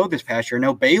get to go this past year. I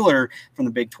know Baylor from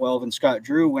the Big 12 and Scott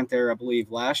Drew went there, I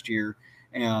believe, last year.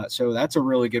 So that's a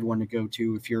really good one to go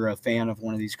to if you're a fan of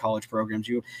one of these college programs.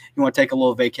 You want to take a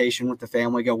little vacation with the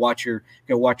family, go watch your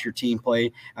team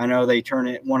play. I know they turn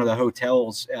it one of the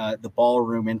hotels, the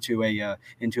ballroom into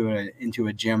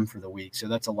a gym for the week. So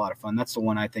that's a lot of fun. That's the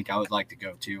one I think I would like to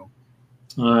go to.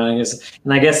 I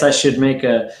guess I should make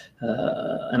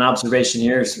an observation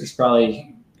here. It's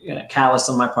probably callous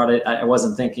on my part. I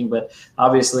wasn't thinking, but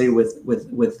obviously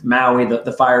with Maui,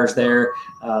 the fires there,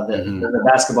 the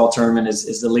basketball tournament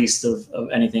is the least of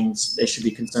anything they should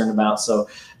be concerned about. So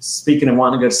speaking of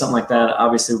wanting to go to something like that,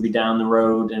 obviously we'll be down the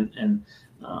road, and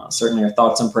certainly our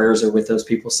thoughts and prayers are with those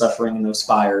people suffering in those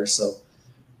fires. So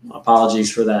apologies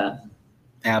for that.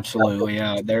 Absolutely.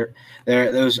 Yeah.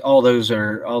 All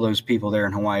those people there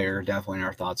in Hawaii are definitely in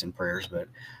our thoughts and prayers, but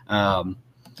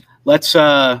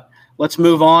let's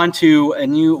move on to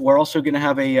we're also going to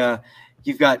have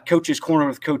you've got Coach's Corner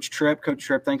with Coach Tripp. Coach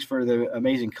Tripp, thanks for the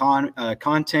amazing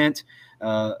content,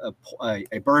 a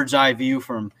bird's eye view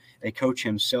from a coach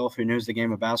himself who knows the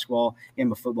game of basketball,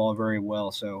 game of football very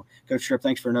well. So Coach Tripp,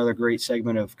 thanks for another great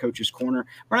segment of Coach's Corner.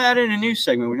 We're going to add in a new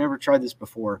segment. We've never tried this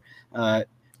before.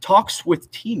 Talks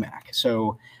with T-Mac.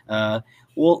 So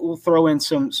we'll throw in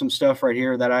some stuff right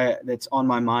here that's on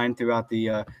my mind throughout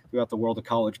the world of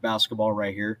college basketball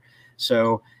right here.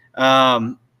 So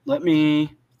let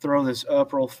me throw this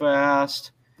up real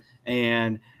fast,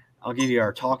 and I'll give you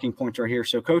our talking points right here.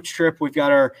 So Coach Tripp, we've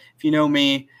got if you know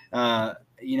me, I'm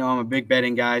a big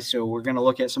betting guy. So we're going to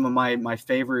look at some of my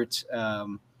favorite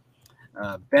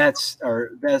bets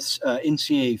or best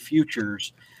NCAA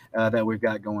futures that we've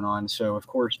got going on. So of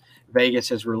course, Vegas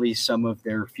has released some of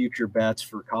their future bets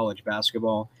for college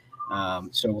basketball.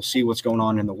 So we'll see what's going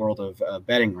on in the world of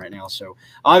betting right now. So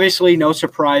obviously, no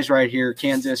surprise right here.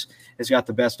 Kansas has got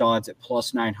the best odds at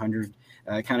plus 900.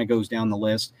 It kind of goes down the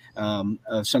list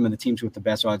of some of the teams with the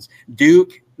best odds.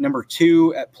 Duke, number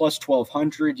 2 at plus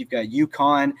 1,200. You've got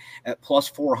UConn at plus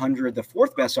 400. The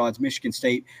 4th best odds, Michigan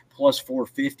State, plus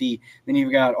 450. Then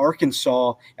you've got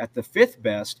Arkansas at the 5th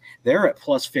best. They're at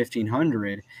plus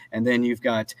 1,500. And then you've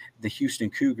got the Houston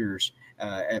Cougars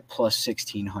at plus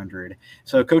 1,600.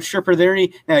 So, Coach Tripp, are there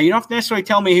any – now, you don't have to necessarily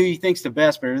tell me who you think's the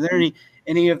best, but are there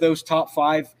any of those top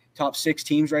 5, top 6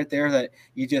 teams right there that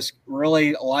you just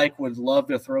really would love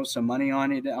to throw some money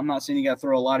on it? I'm not saying you got to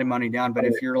throw a lot of money down, but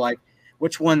if you're like,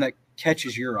 which one that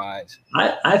catches your eyes?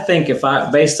 I think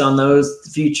based on those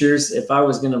futures, if I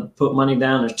was going to put money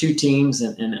down, there's 2 teams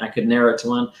and I could narrow it to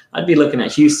one, I'd be looking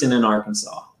at Houston and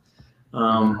Arkansas.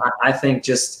 I think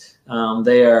just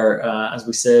they are, as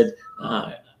we said,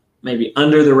 maybe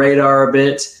under the radar a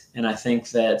bit. And I think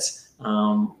that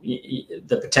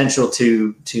the potential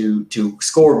to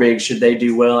score big should they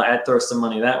do well. I'd throw some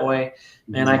money that way.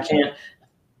 And I can't.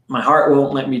 My heart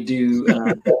won't let me do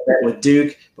that with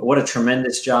Duke, but what a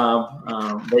tremendous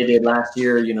job they did last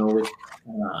year. With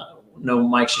no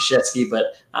Mike Krzyzewski,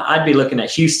 but I'd be looking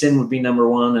at Houston would be number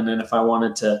 1, and then if I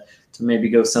wanted to maybe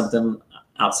go something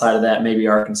outside of that, maybe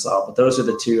Arkansas. But those are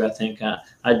the 2 I think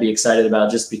I'd be excited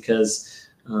about, just because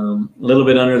a little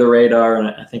bit under the radar, and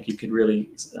I think you could really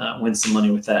win some money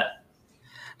with that.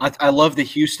 I love the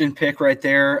Houston pick right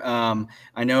there.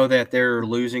 I know that they're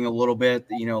losing a little bit,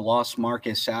 lost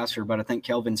Marcus Sasser, but I think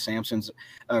Kelvin Sampson's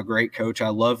a great coach. I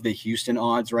love the Houston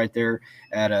odds right there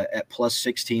at plus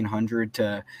 1,600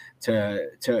 to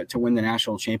win the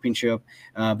national championship.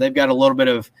 They've got a little bit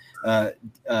of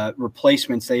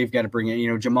replacements they've got to bring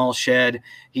in. Jamal Shed,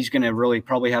 he's going to really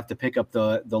probably have to pick up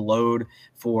the load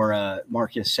for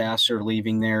Marcus Sasser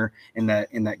leaving there in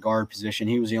that guard position.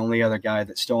 He was the only other guy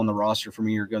that's still on the roster from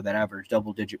a year ago that averaged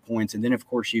double-digit points. And then, of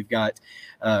course, you've got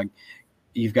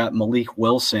Malik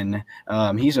Wilson.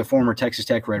 He's a former Texas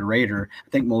Tech Red Raider. I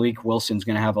think Malik Wilson's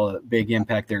going to have a big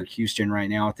impact there at Houston right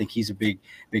now. I think he's a big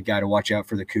guy to watch out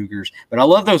for the Cougars. But I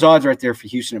love those odds right there for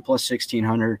Houston at plus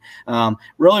 1,600.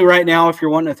 Really right now, if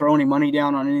you're wanting to throw any money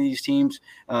down on any of these teams,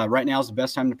 right now is the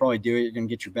best time to probably do it. You're going to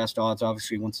get your best odds,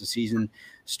 obviously, once the season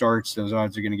starts, those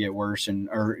odds are going to get worse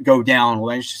or go down.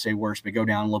 Well, I should say worse, but go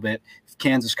down a little bit. If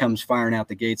Kansas comes firing out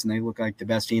the gates and they look like the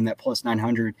best team, that plus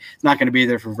 900, it's not going to be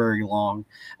there for very long.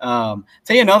 Tell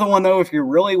you another one, though, if you're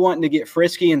really wanting to get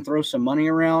frisky and throw some money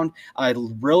around,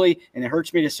 and it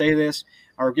hurts me to say this,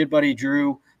 our good buddy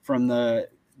Drew from the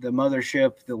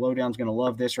mothership, the lowdown's going to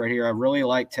love this right here. I really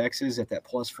like Texas at that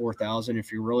plus 4,000.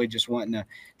 If you're really just wanting to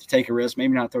take a risk,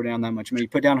 maybe not throw down that much. Maybe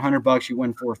put down $100, you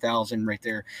win 4,000 right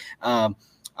there.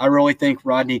 I really think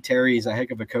Rodney Terry is a heck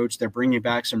of a coach. They're bringing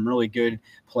back some really good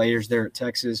players there at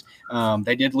Texas.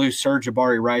 They did lose Serge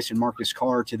Abari-Rice and Marcus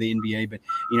Carr to the NBA, but,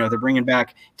 they're bringing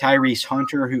back Tyrese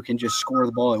Hunter, who can just score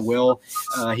the ball at will.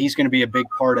 He's going to be a big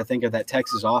part, I think, of that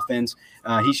Texas offense.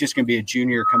 He's just going to be a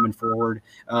junior coming forward.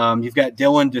 You've got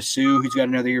Dylan Dessou, who's got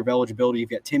another year of eligibility. You've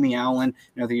got Timmy Allen,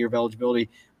 another year of eligibility.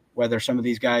 Whether some of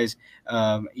these guys,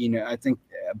 I think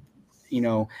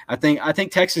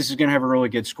Texas is going to have a really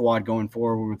good squad going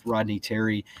forward with Rodney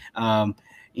Terry, and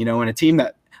a team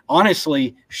that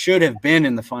honestly should have been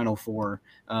in the Final Four.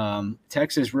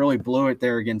 Texas really blew it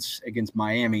there against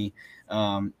Miami,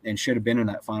 and should have been in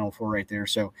that Final Four right there.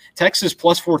 So Texas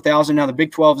plus 4,000. Now the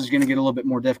Big 12 is going to get a little bit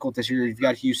more difficult this year. You've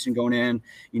got Houston going in.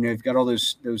 You've got all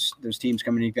those teams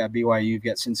coming in. You've got BYU. You've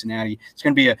got Cincinnati. It's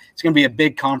going to be a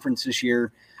big conference this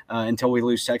year. Until we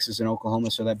lose Texas and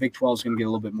Oklahoma. So that Big 12 is going to get a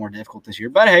little bit more difficult this year.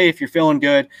 But, hey, if you're feeling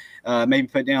good, maybe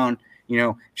put down,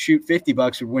 shoot $50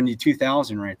 would win you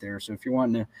 2,000 right there. So if you're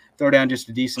wanting to throw down just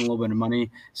a decent little bit of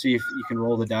money, see if you can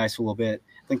roll the dice a little bit.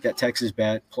 I think that Texas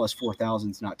bet plus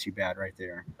 4,000 is not too bad right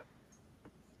there.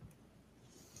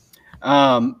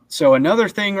 So another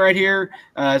thing right here,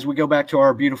 as we go back to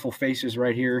our beautiful faces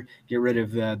right here, get rid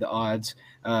of the odds.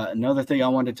 Another thing I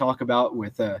wanted to talk about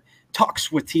with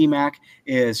Talks with T-Mac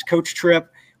is Coach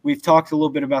Tripp. We've talked a little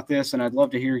bit about this, and I'd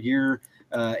love to hear your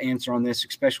answer on this,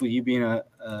 especially you being a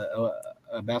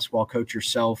basketball coach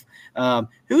yourself.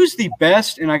 Who's the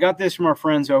best, and I got this from our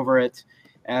friends over at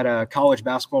College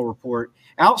Basketball Report,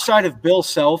 outside of Bill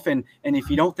Self, and if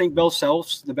you don't think Bill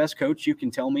Self's the best coach, you can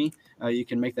tell me. You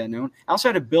can make that known.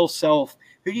 Outside of Bill Self,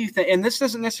 who do you think, and this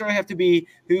doesn't necessarily have to be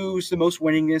who's the most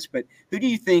winningest, but who do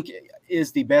you think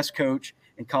is the best coach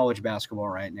in college basketball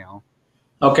right now?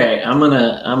 Okay, I'm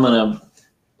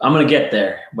gonna get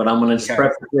there, but I'm gonna just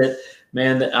preface it,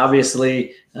 man. That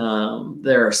obviously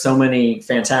there are so many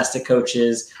fantastic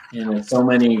coaches and so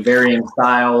many varying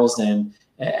styles, and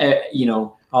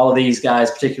all of these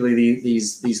guys, particularly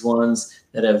these ones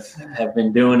that have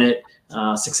been doing it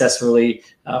successfully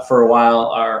for a while,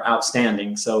 are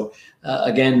outstanding. So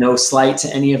again, no slight to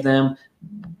any of them.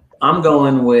 I'm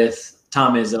going with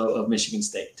Tom Izzo of Michigan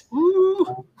State.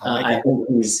 Ooh, I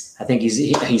think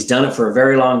he's done it for a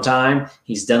very long time.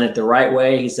 He's done it the right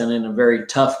way. He's done it in a very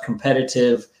tough,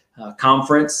 competitive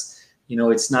conference.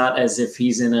 It's not as if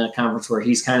he's in a conference where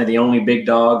he's kind of the only big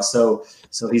dog. So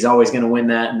he's always going to win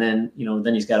that, and then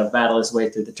he's got to battle his way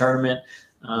through the tournament.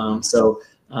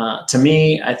 To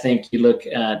me, I think you look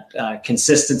at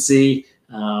consistency,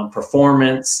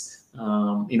 performance,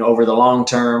 over the long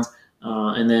term,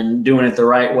 and then doing it the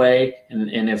right way.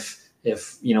 And if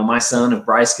my son, if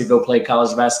Bryce could go play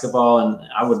college basketball, and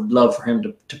I would love for him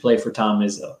to play for Tom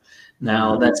Izzo.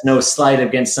 Now, that's no slight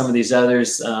against some of these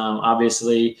others.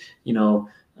 Obviously,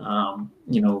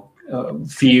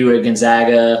 few at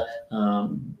Gonzaga,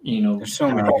 there's so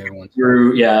many good ones.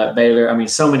 Baylor. I mean,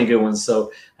 so many good ones.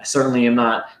 So I certainly am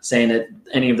not saying that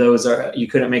any of those you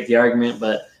couldn't make the argument,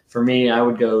 but for me, I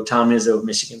would go Tom Izzo of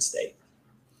Michigan State.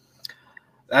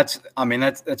 That's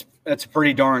a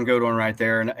pretty darn good one right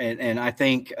there. And I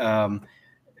think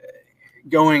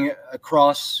going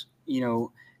across,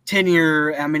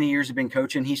 tenure, how many years have been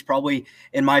coaching, he's probably,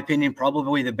 in my opinion,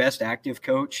 probably the best active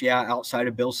coach, outside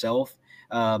of Bill Self.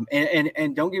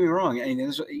 And don't get me wrong,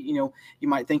 you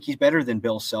might think he's better than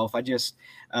Bill Self. I just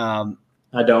I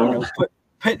don't.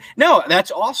 No,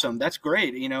 that's awesome. That's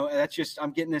great. That's just,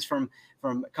 I'm getting this from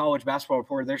College Basketball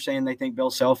Report. They're saying they think Bill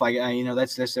Self.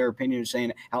 That's their opinion,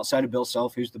 saying outside of Bill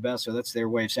Self, who's the best. So that's their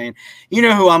way of saying,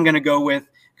 who I'm going to go with,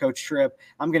 Coach Tripp.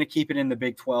 I'm going to keep it in the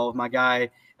Big 12. My guy,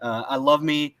 I love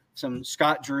me some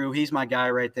Scott Drew. He's my guy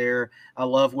right there. I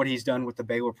love what he's done with the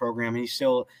Baylor program. He's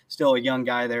still a young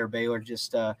guy there, Baylor.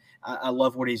 Just I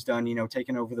love what he's done,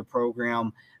 taking over the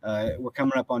program. We're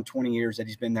coming up on 20 years that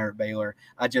he's been there at Baylor.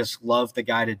 I just love the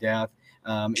guy to death.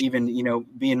 Even,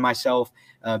 being myself,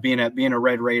 being a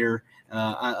Red Raider,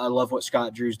 I love what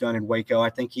Scott Drew's done in Waco. I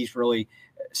think he's really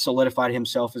solidified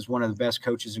himself as one of the best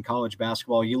coaches in college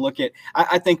basketball. You look at,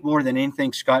 I think more than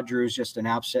anything, Scott Drew is just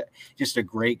just a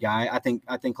great guy. I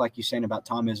think like you're saying about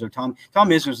Tom Izzo. Tom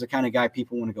Izzo is the kind of guy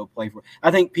people want to go play for.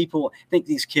 I think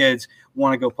these kids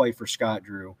want to go play for Scott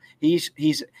Drew. He's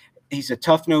a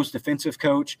tough-nosed defensive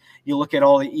coach. You look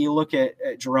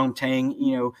at Jerome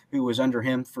Tang, who was under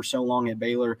him for so long at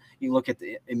Baylor. You look at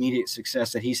the immediate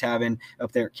success that he's having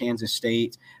up there at Kansas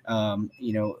State,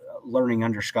 learning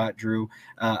under Scott Drew.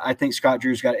 I think Scott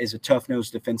Drew's is a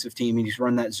tough-nosed defensive team, and he's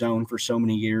run that zone for so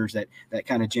many years, that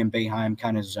kind of Jim Boeheim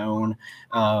kind of zone.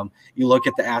 You look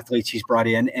at the athletes he's brought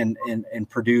in and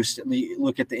produced.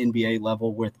 Look at the NBA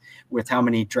level with how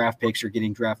many draft picks are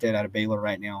getting drafted out of Baylor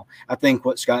right now. I think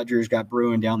what Scott Drew's got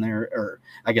brewing down there, or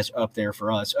I guess up there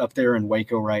for us, up there in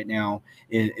Waco right now,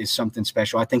 is something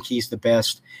special. I think he's the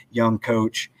best young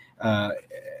coach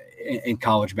in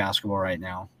college basketball right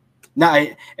now.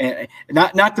 Not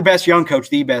the best young coach,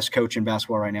 the best coach in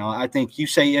basketball right now. I think you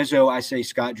say Izzo, I say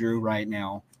Scott Drew right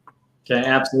now. Okay,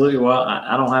 absolutely. Well,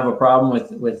 I don't have a problem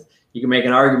with you can make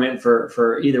an argument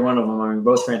for either one of them. I mean,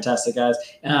 both fantastic guys.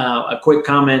 A quick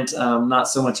comment, not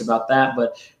so much about that,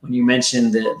 but when you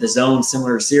mentioned the zone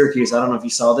similar to Syracuse, I don't know if you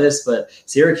saw this, but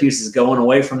Syracuse is going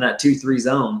away from that 2-3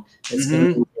 zone. It's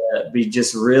going to be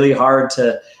just really hard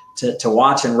to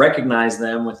watch and recognize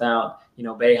them without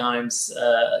Boeheim's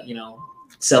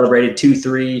celebrated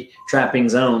 2-3 trapping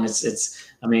zone. It's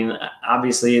I mean,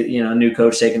 obviously, new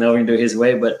coach taking over and do it his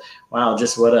way, but wow,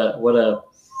 just what an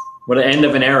end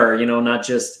of an era, not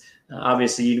just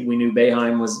obviously we knew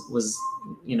Boeheim was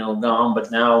gone, but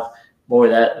now, boy,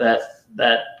 that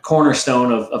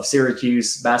cornerstone of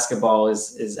Syracuse basketball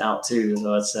is out too.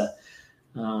 So it's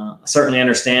certainly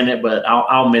understand it, but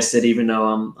I'll miss it, even though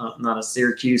I'm not a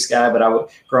Syracuse guy. But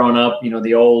growing up,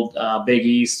 the old Big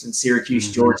East and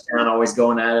Syracuse, Georgetown, always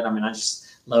going at it. I mean, I just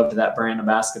loved that brand of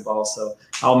basketball, so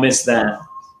I'll miss that.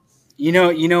 You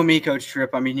know me, Coach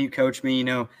Tripp. I mean, you coach me.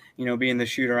 Being the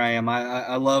shooter I am,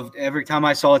 I loved every time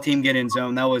I saw a team get in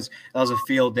zone. That was a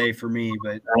field day for me.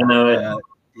 But I know it.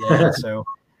 Yeah. So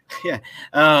yeah.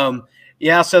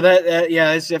 So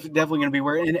it's definitely going to be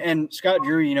weird. And Scott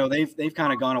Drew, they've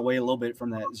kind of gone away a little bit from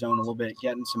that zone a little bit,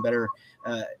 getting some better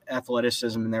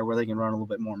athleticism in there where they can run a little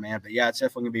bit more man. But yeah, it's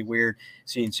definitely going to be weird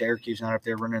seeing Syracuse not up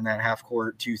there running that half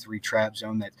court 2-3 trap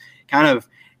zone that kind of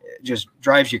just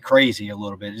drives you crazy a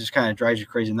little bit. It just kind of drives you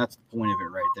crazy, and that's the point of it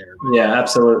right there. But, yeah,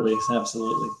 absolutely.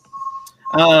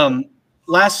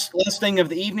 Last thing of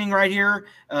the evening right here.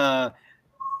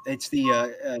 It's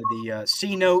the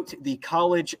C Note, the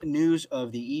college news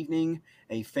of the evening,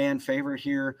 a fan favorite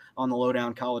here on the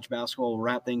Lowdown College Basketball. We'll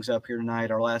wrap things up here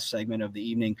tonight, our last segment of the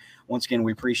evening. Once again,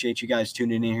 we appreciate you guys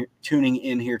tuning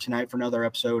in here tonight for another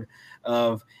episode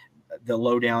of the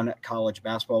Lowdown College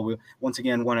Basketball. We once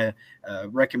again want to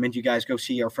recommend you guys go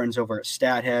see our friends over at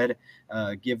StatHead.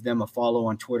 Give them a follow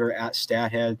on Twitter at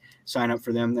StatHead. Sign up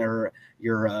for them. They're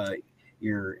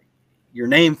your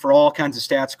name for all kinds of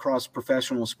stats across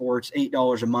professional sports.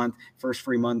 $8 a month. First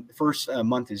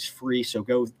month is free, so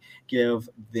go give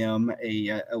them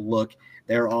a look.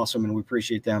 They're awesome, and we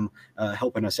appreciate them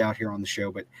helping us out here on the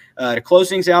show. But to close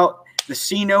things out, the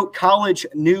C-Note college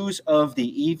news of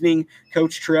the evening.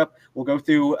 Coach Tripp will go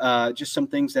through just some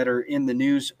things that are in the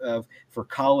news for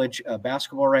college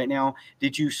basketball right now.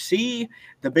 Did you see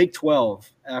the Big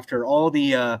 12 after all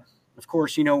the of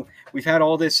course, we've had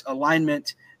all this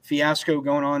alignment fiasco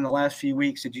going on in the last few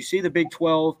weeks. Did you see the Big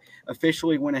 12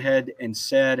 officially went ahead and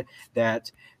said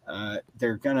that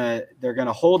they're gonna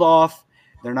hold off?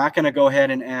 They're not going to go ahead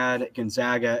and add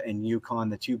Gonzaga and UConn,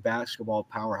 the two basketball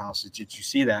powerhouses. Did you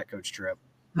see that, Coach Tripp?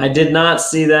 I did not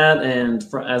see that, and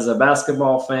as a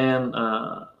basketball fan,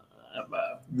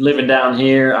 living down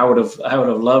here, I would have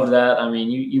loved that. I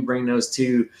mean, you bring those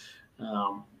two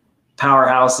basketball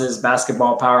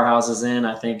powerhouses in.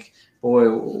 I think, boy,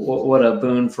 what a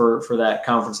boon for that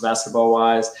conference basketball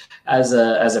wise. As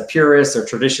a purist or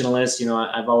traditionalist,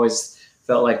 I've always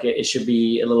felt like it should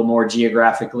be a little more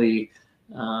geographically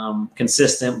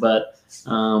consistent, but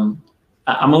I'm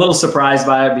a little surprised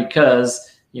by it because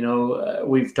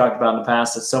we've talked about in the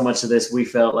past that so much of this we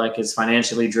felt like is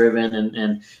financially driven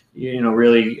and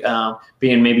really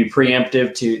being maybe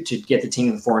preemptive to get the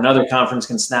team before another conference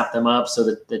can snap them up so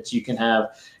that you can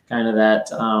have kind of that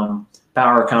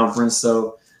power conference.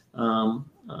 So I'm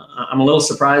a little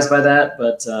surprised by that,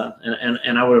 but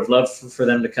and I would have loved for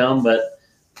them to come, but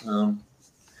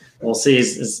we'll see.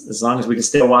 As long as we can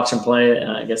still watch them play,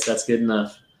 I guess that's good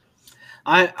enough.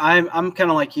 I'm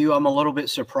kind of like you. I'm a little bit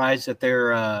surprised that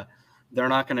they're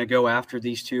not going to go after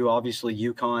these two. Obviously,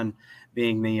 UConn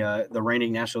being the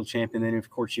reigning national champion. And of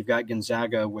course, you've got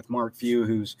Gonzaga with Mark Few,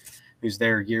 who's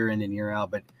there year in and year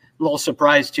out. But a little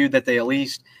surprised too that they at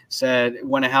least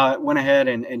went ahead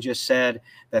and just said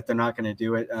that they're not going to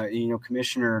do it.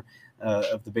 Commissioner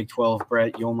of the Big 12,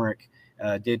 Brett Ulmerich,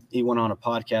 he went on a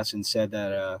podcast and said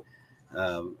that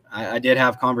I did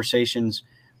have conversations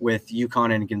with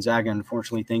UConn and Gonzaga.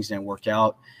 Unfortunately, things didn't work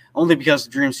out, only because the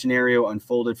dream scenario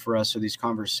unfolded for us. So these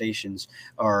conversations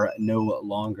are no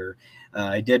longer.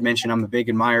 I did mention I'm a big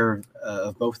admirer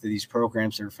of both of these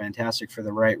programs. They're fantastic for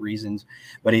the right reasons,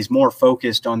 but he's more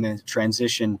focused on the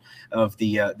transition of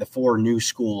the 4 new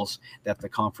schools that the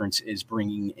conference is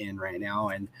bringing in right now.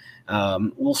 And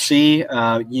we'll see.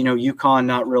 UConn,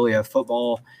 not really a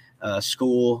football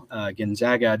school.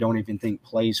 Gonzaga, I don't even think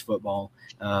plays football,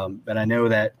 but I know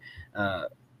that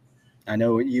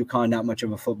UConn, not much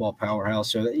of a football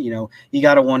powerhouse. So, you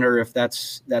got to wonder if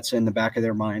that's in the back of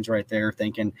their minds right there,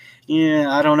 thinking,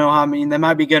 I don't know how, they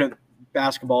might be good at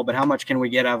basketball, but how much can we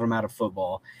get out of them out of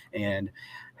football? And,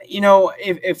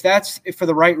 if that's for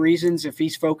the right reasons, if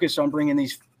he's focused on bringing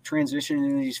these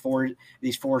transitioning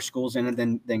these four schools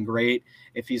in, then great.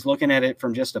 If he's looking at it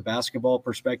from just a basketball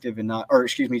perspective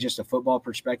just a football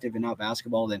perspective and not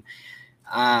basketball, then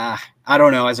I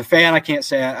don't know. As a fan, I can't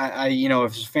say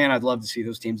if as a fan, I'd love to see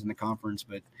those teams in the conference,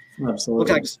 but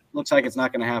absolutely looks like it's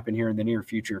not going to happen here in the near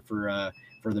future for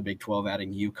the Big 12,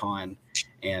 adding UConn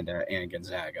and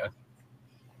Gonzaga.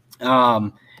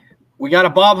 We got a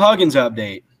Bob Huggins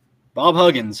update. Bob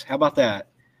Huggins, how about that?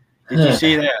 Did you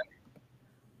see that?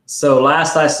 So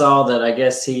last I saw that, I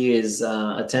guess he is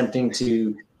attempting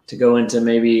to go into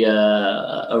maybe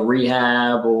a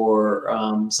rehab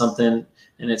or something.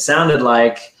 And it sounded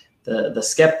like the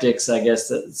skeptics, I guess,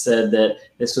 that said that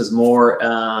this was more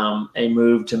a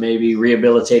move to maybe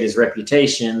rehabilitate his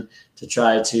reputation to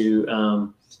try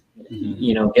to,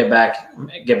 get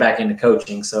back into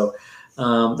coaching. So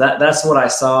that's what I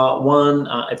saw. One,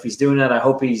 if he's doing that, I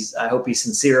hope he's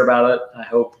sincere about it. I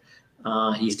hope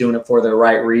he's doing it for the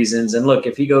right reasons. And look,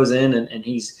 if he goes in and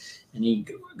he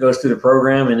goes through the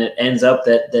program and it ends up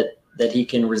that he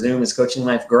can resume his coaching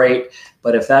life, great.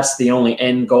 But if that's the only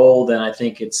end goal, then I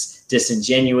think it's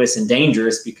disingenuous and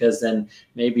dangerous, because then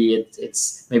maybe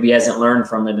maybe he hasn't learned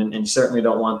from it, and certainly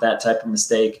don't want that type of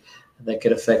mistake that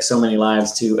could affect so many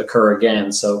lives to occur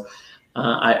again. So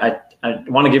I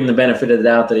want to give him the benefit of the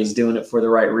doubt that he's doing it for the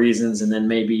right reasons, and then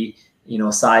maybe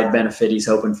a side benefit he's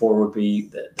hoping for would be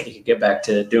that he could get back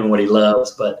to doing what he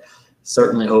loves. But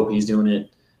certainly hope he's doing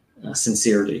it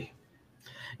sincerely.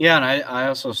 Yeah, and I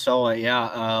also saw it.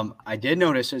 Yeah, I did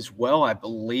notice as well. I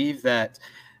believe that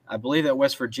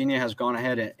West Virginia has gone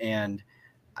ahead and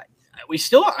I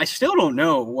still don't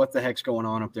know what the heck's going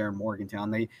on up there in Morgantown.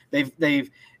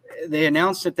 They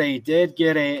announced that they did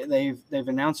get they've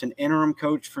announced an interim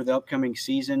coach for the upcoming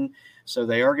season, so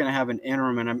they are going to have an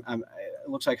interim. And it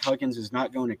looks like Huggins is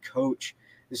not going to coach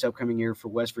this upcoming year for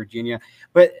West Virginia.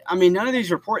 But none of these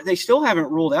reports, they still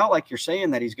haven't ruled out, like you're saying,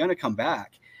 that he's going to come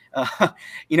back.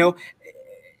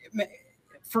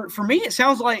 For me, it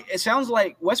sounds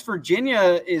like West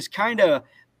Virginia is kind of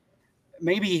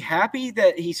maybe happy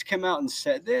that he's come out and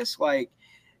said this,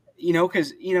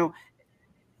 because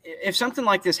if something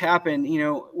like this happened,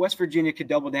 West Virginia could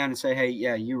double down and say, hey,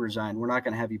 yeah, you resign, we're not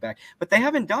going to have you back. But they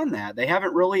haven't done that. They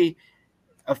haven't really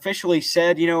officially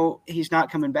said, he's not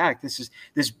coming back.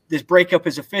 This breakup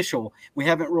is official. We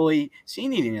haven't really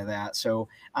seen any of that. So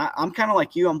I'm kind of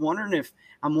like you. I'm wondering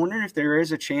if there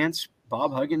is a chance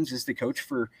Bob Huggins is the coach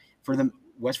for the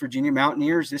West Virginia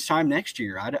Mountaineers this time next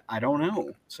year. I don't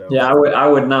know. So yeah, I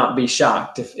would not be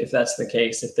shocked if that's the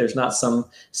case. If there's not some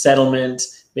settlement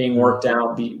being worked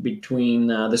out between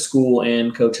the school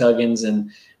and Coach Huggins, and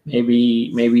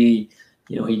maybe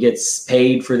he gets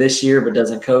paid for this year but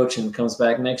doesn't coach and comes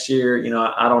back next year.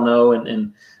 I don't know,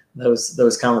 and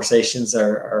those conversations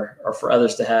are for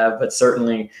others to have. But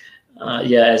certainly,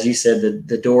 as you said,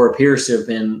 the door appears to have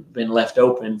been left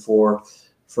open for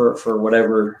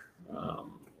whatever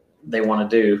they want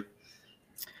to do.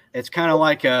 It's kind of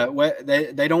like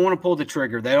they don't want to pull the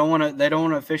trigger. They don't want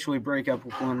to officially break up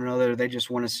with one another. They just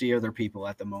want to see other people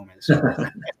at the moment. So,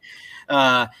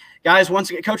 guys, once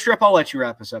again, Coach Tripp, I'll let you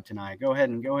wrap us up tonight. Go ahead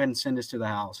and send us to the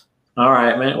house. All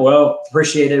right, man. Well,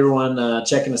 appreciate everyone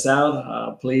checking us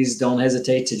out. Please don't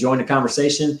hesitate to join the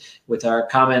conversation with our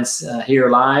comments here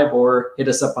live, or hit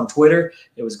us up on Twitter.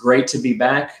 It was great to be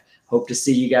back. Hope to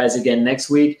see you guys again next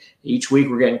week. Each week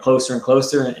we're getting closer and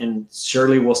closer, and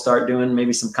surely we'll start doing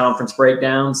maybe some conference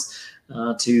breakdowns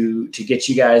to get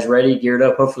you guys ready, geared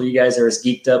up. Hopefully you guys are as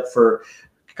geeked up for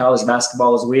college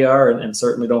basketball as we are, and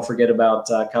certainly don't forget about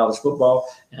college football.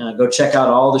 Go check out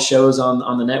all the shows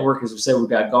on the network. As we said, we've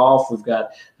got golf, we've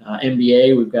got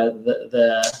NBA, we've got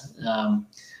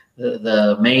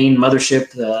the main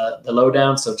mothership, the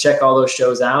lowdown. So check all those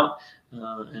shows out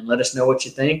and let us know what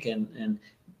you think, and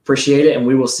appreciate it. And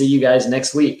we will see you guys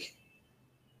next week.